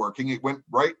stopped working. It went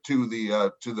right to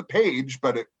the page,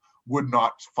 but it would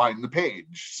not find the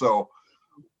page. So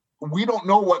we don't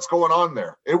know what's going on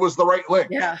there. It was the right link.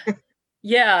 Yeah.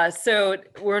 Yeah. So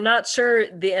we're not sure.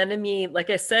 The enemy,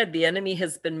 like I said, the enemy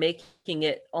has been making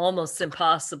it almost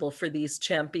impossible for these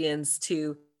champions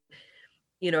to,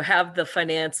 you know, have the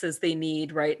finances they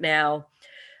need right now.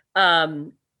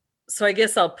 So I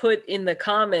guess I'll put in the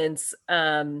comments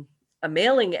a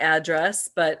mailing address,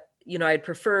 but, you know, I'd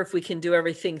prefer if we can do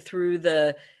everything through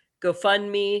the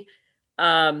GoFundMe.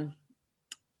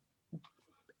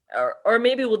 Or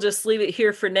maybe we'll just leave it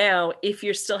here for now. If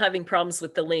you're still having problems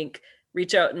with the link,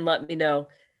 reach out and let me know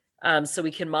so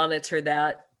we can monitor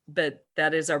that. But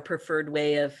that is our preferred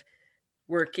way of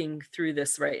working through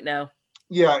this right now.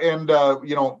 Yeah, and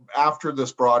you know, after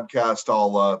this broadcast,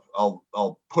 I'll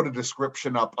put a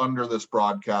description up under this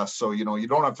broadcast, so you know you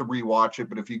don't have to rewatch it.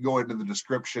 But if you go into the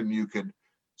description, you could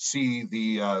see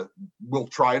the we'll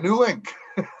try a new link.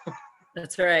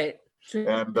 That's right.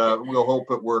 And we'll hope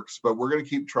it works. But we're going to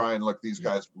keep trying. Look, these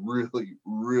guys really,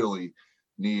 really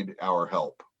need our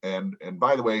help. And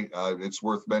by the way, it's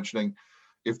worth mentioning,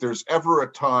 if there's ever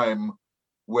a time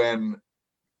when,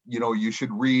 you know, you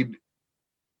should read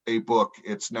a book,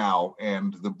 it's now.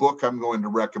 And the book I'm going to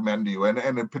recommend to you,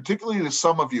 and particularly to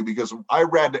some of you, because I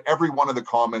read every one of the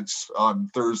comments on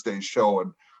Thursday's show,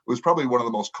 and it was probably one of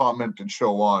the most commented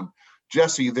show on.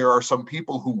 Jesse, there are some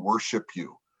people who worship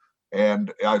you,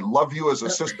 and I love you as a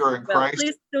sister in Christ.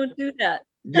 Please don't do that.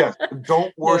 Yes,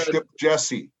 don't worship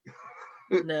Jesse.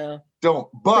 No. Don't.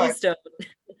 Please don't.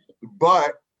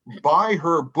 But buy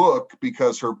her book,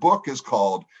 because her book is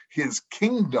called His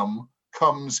Kingdom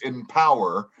Comes in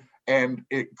Power, and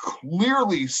it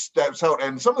clearly steps out.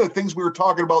 And some of the things we were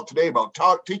talking about today about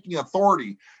taking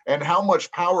authority and how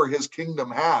much power his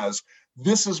kingdom has,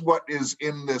 this is what is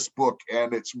in this book,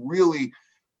 and it's really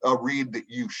a read that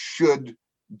you should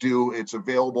do. It's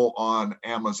available on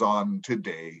Amazon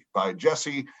today by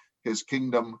Jesse. His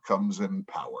Kingdom Comes in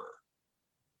Power.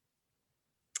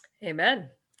 Amen.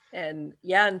 And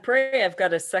yeah, and pray, I've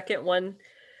got a second one.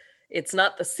 It's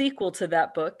not the sequel to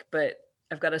that book, but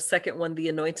I've got a second one, The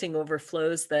Anointing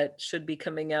Overflows, that should be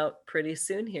coming out pretty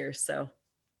soon here. So,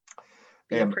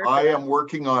 and I am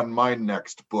working on my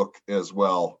next book as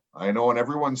well. I know, and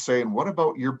everyone's saying, what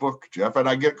about your book, Jeff? And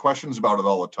I get questions about it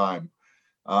all the time.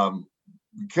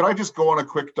 Can I just go on a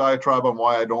quick diatribe on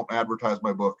why I don't advertise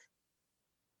my book?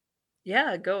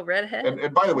 Yeah, go right ahead.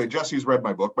 And by the way, Jesse's read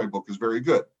my book. My book is very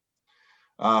good.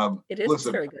 It is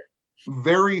very good.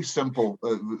 Very simple.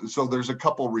 So there's a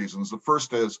couple reasons. The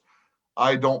first is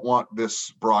I don't want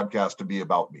this broadcast to be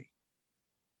about me.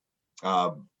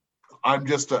 I'm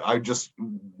just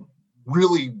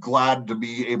really glad to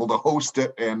be able to host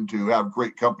it and to have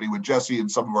great company with Jesse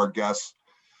and some of our guests.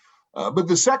 But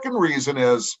the second reason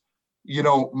is, you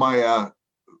know, my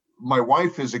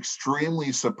wife is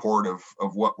extremely supportive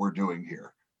of what we're doing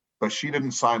here, but she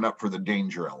didn't sign up for the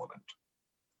danger element.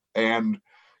 And,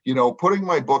 you know, putting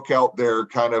my book out there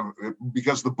kind of,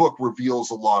 because the book reveals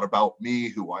a lot about me,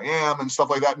 who I am and stuff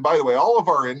like that. And by the way, all of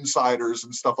our insiders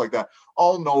and stuff like that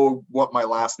all know what my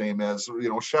last name is. You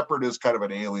know, Shepherd is kind of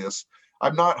an alias.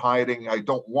 I'm not hiding. I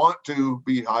don't want to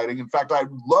be hiding. In fact, I'd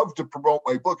love to promote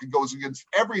my book. It goes against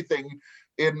everything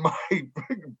in my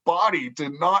body to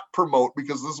not promote,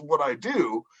 because this is what I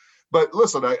do. But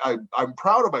listen, I'm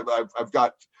proud of my, I've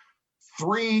got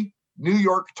 3 New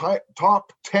York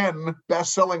top 10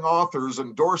 best-selling authors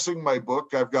endorsing my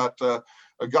book. I've got a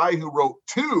guy who wrote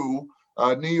 2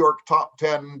 New York top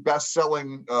 10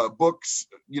 best-selling books,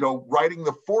 you know, writing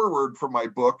the foreword for my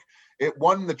book. It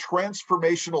won the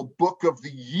Transformational Book of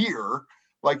the Year.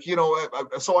 Like, you know,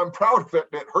 so I'm proud of it,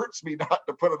 and it hurts me not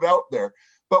to put it out there.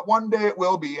 But one day it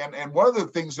will be. And one of the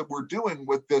things that we're doing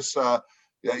with this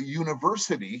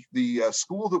university, the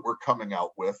school that we're coming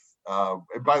out with,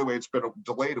 and by the way, it's been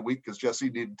delayed a week because Jesse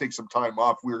needed to take some time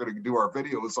off. We were going to do our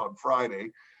videos on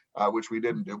Friday, which we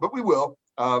didn't do, but we will.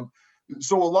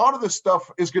 So a lot of this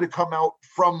stuff is going to come out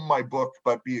from my book,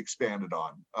 but be expanded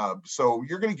on. So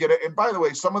you're going to get it. And by the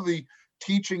way, some of the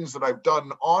teachings that I've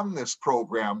done on this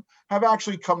program have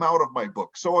actually come out of my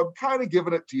book. So I'm kind of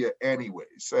giving it to you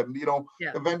anyways. And, you know,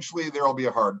 eventually there'll be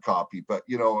a hard copy, but,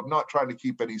 you know, I'm not trying to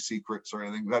keep any secrets or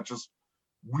anything. That's just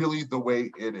really the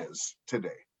way it is today.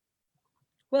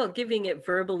 Well, giving it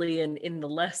verbally and in the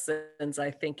lessons, I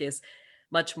think, is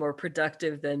much more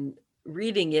productive than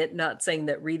reading it. Not saying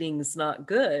that reading's not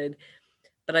good,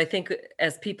 but I think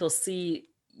as people see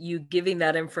you giving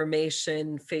that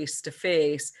information face to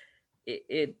face,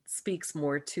 it speaks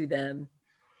more to them.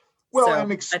 Well, so,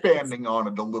 and expanding on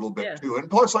it a little bit too. And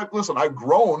plus, listen, I've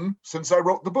grown since I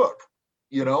wrote the book.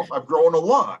 You know, I've grown a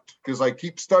lot because I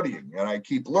keep studying and I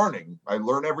keep learning. I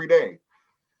learn every day.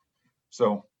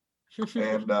 So,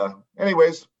 and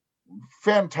anyways,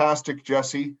 fantastic,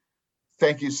 Jesse.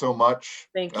 Thank you so much.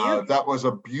 Thank you. That was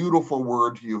a beautiful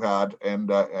word you had,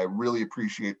 and I really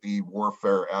appreciate the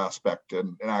warfare aspect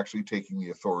and actually taking the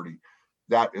authority.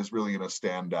 That is really going to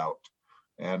stand out.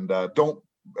 And don't,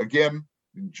 again,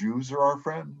 Jews are our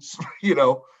friends. You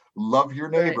know, love your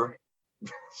neighbor.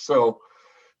 Right. So,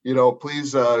 you know,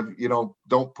 please, you know,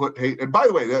 don't put hate. And by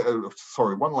the way,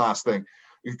 sorry, one last thing.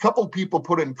 A couple people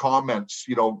put in comments,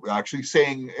 you know, actually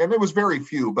saying, and it was very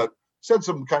few, but said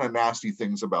some kind of nasty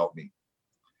things about me.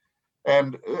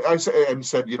 And I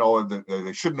said, you know,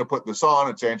 they shouldn't have put this on.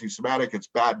 It's anti-Semitic. It's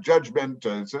bad judgment.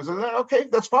 Okay,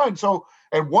 that's fine. So,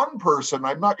 and one person,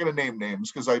 I'm not going to name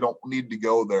names because I don't need to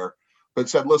go there, but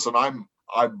said, listen, I'm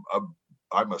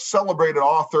a celebrated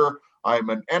author. I'm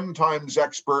an end times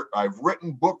expert. I've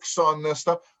written books on this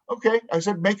stuff. Okay, I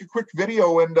said, make a quick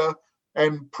video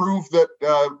and prove that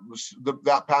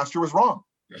that pastor was wrong.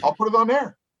 I'll put it on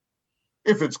there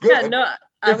if it's good. Yeah, no,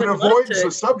 if it avoids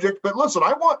the subject. But listen,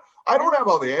 I don't have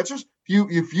all the answers.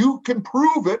 If you can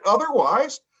prove it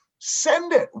otherwise,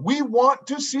 send it. We want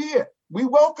to see it. We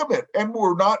welcome it. And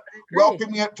we're not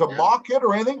welcoming it to mock it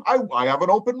or anything. I have an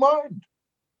open mind.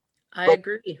 I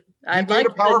agree. I'd made like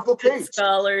a powerful the case.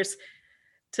 scholars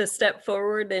to step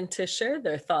forward and to share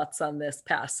their thoughts on this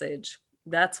passage.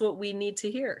 That's what we need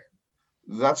to hear.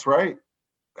 That's right.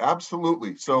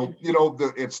 Absolutely. So,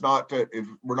 it's not, if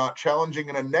we're not challenging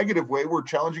in a negative way, we're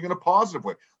challenging in a positive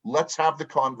way. Let's have the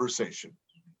conversation.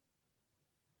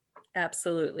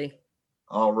 Absolutely.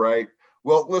 All right.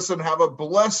 Well, listen, have a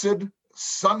blessed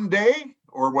Sunday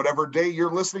or whatever day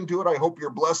you're listening to it. I hope you're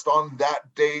blessed on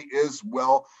that day as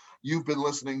well. You've been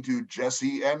listening to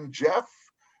Jesse and Jeff.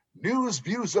 News,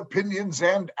 views, opinions,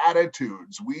 and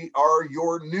attitudes. We are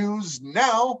your news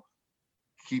now.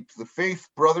 Keep the faith,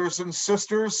 brothers and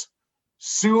sisters.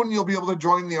 Soon you'll be able to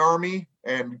join the army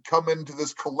and come into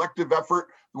this collective effort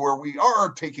where we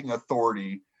are taking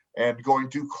authority and going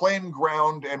to claim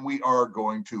ground, and we are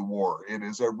going to war. It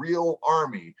is a real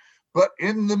army. But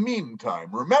in the meantime,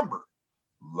 remember,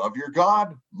 love your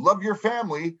God, love your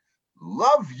family,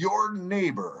 love your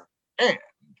neighbor, and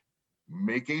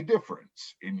make a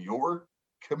difference in your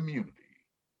community.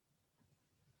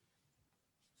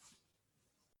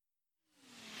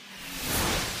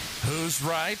 Who's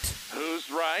right?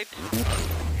 Who's right?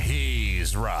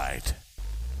 He's right.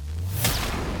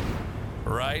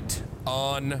 Right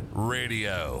on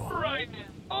radio. Right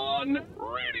on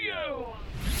radio.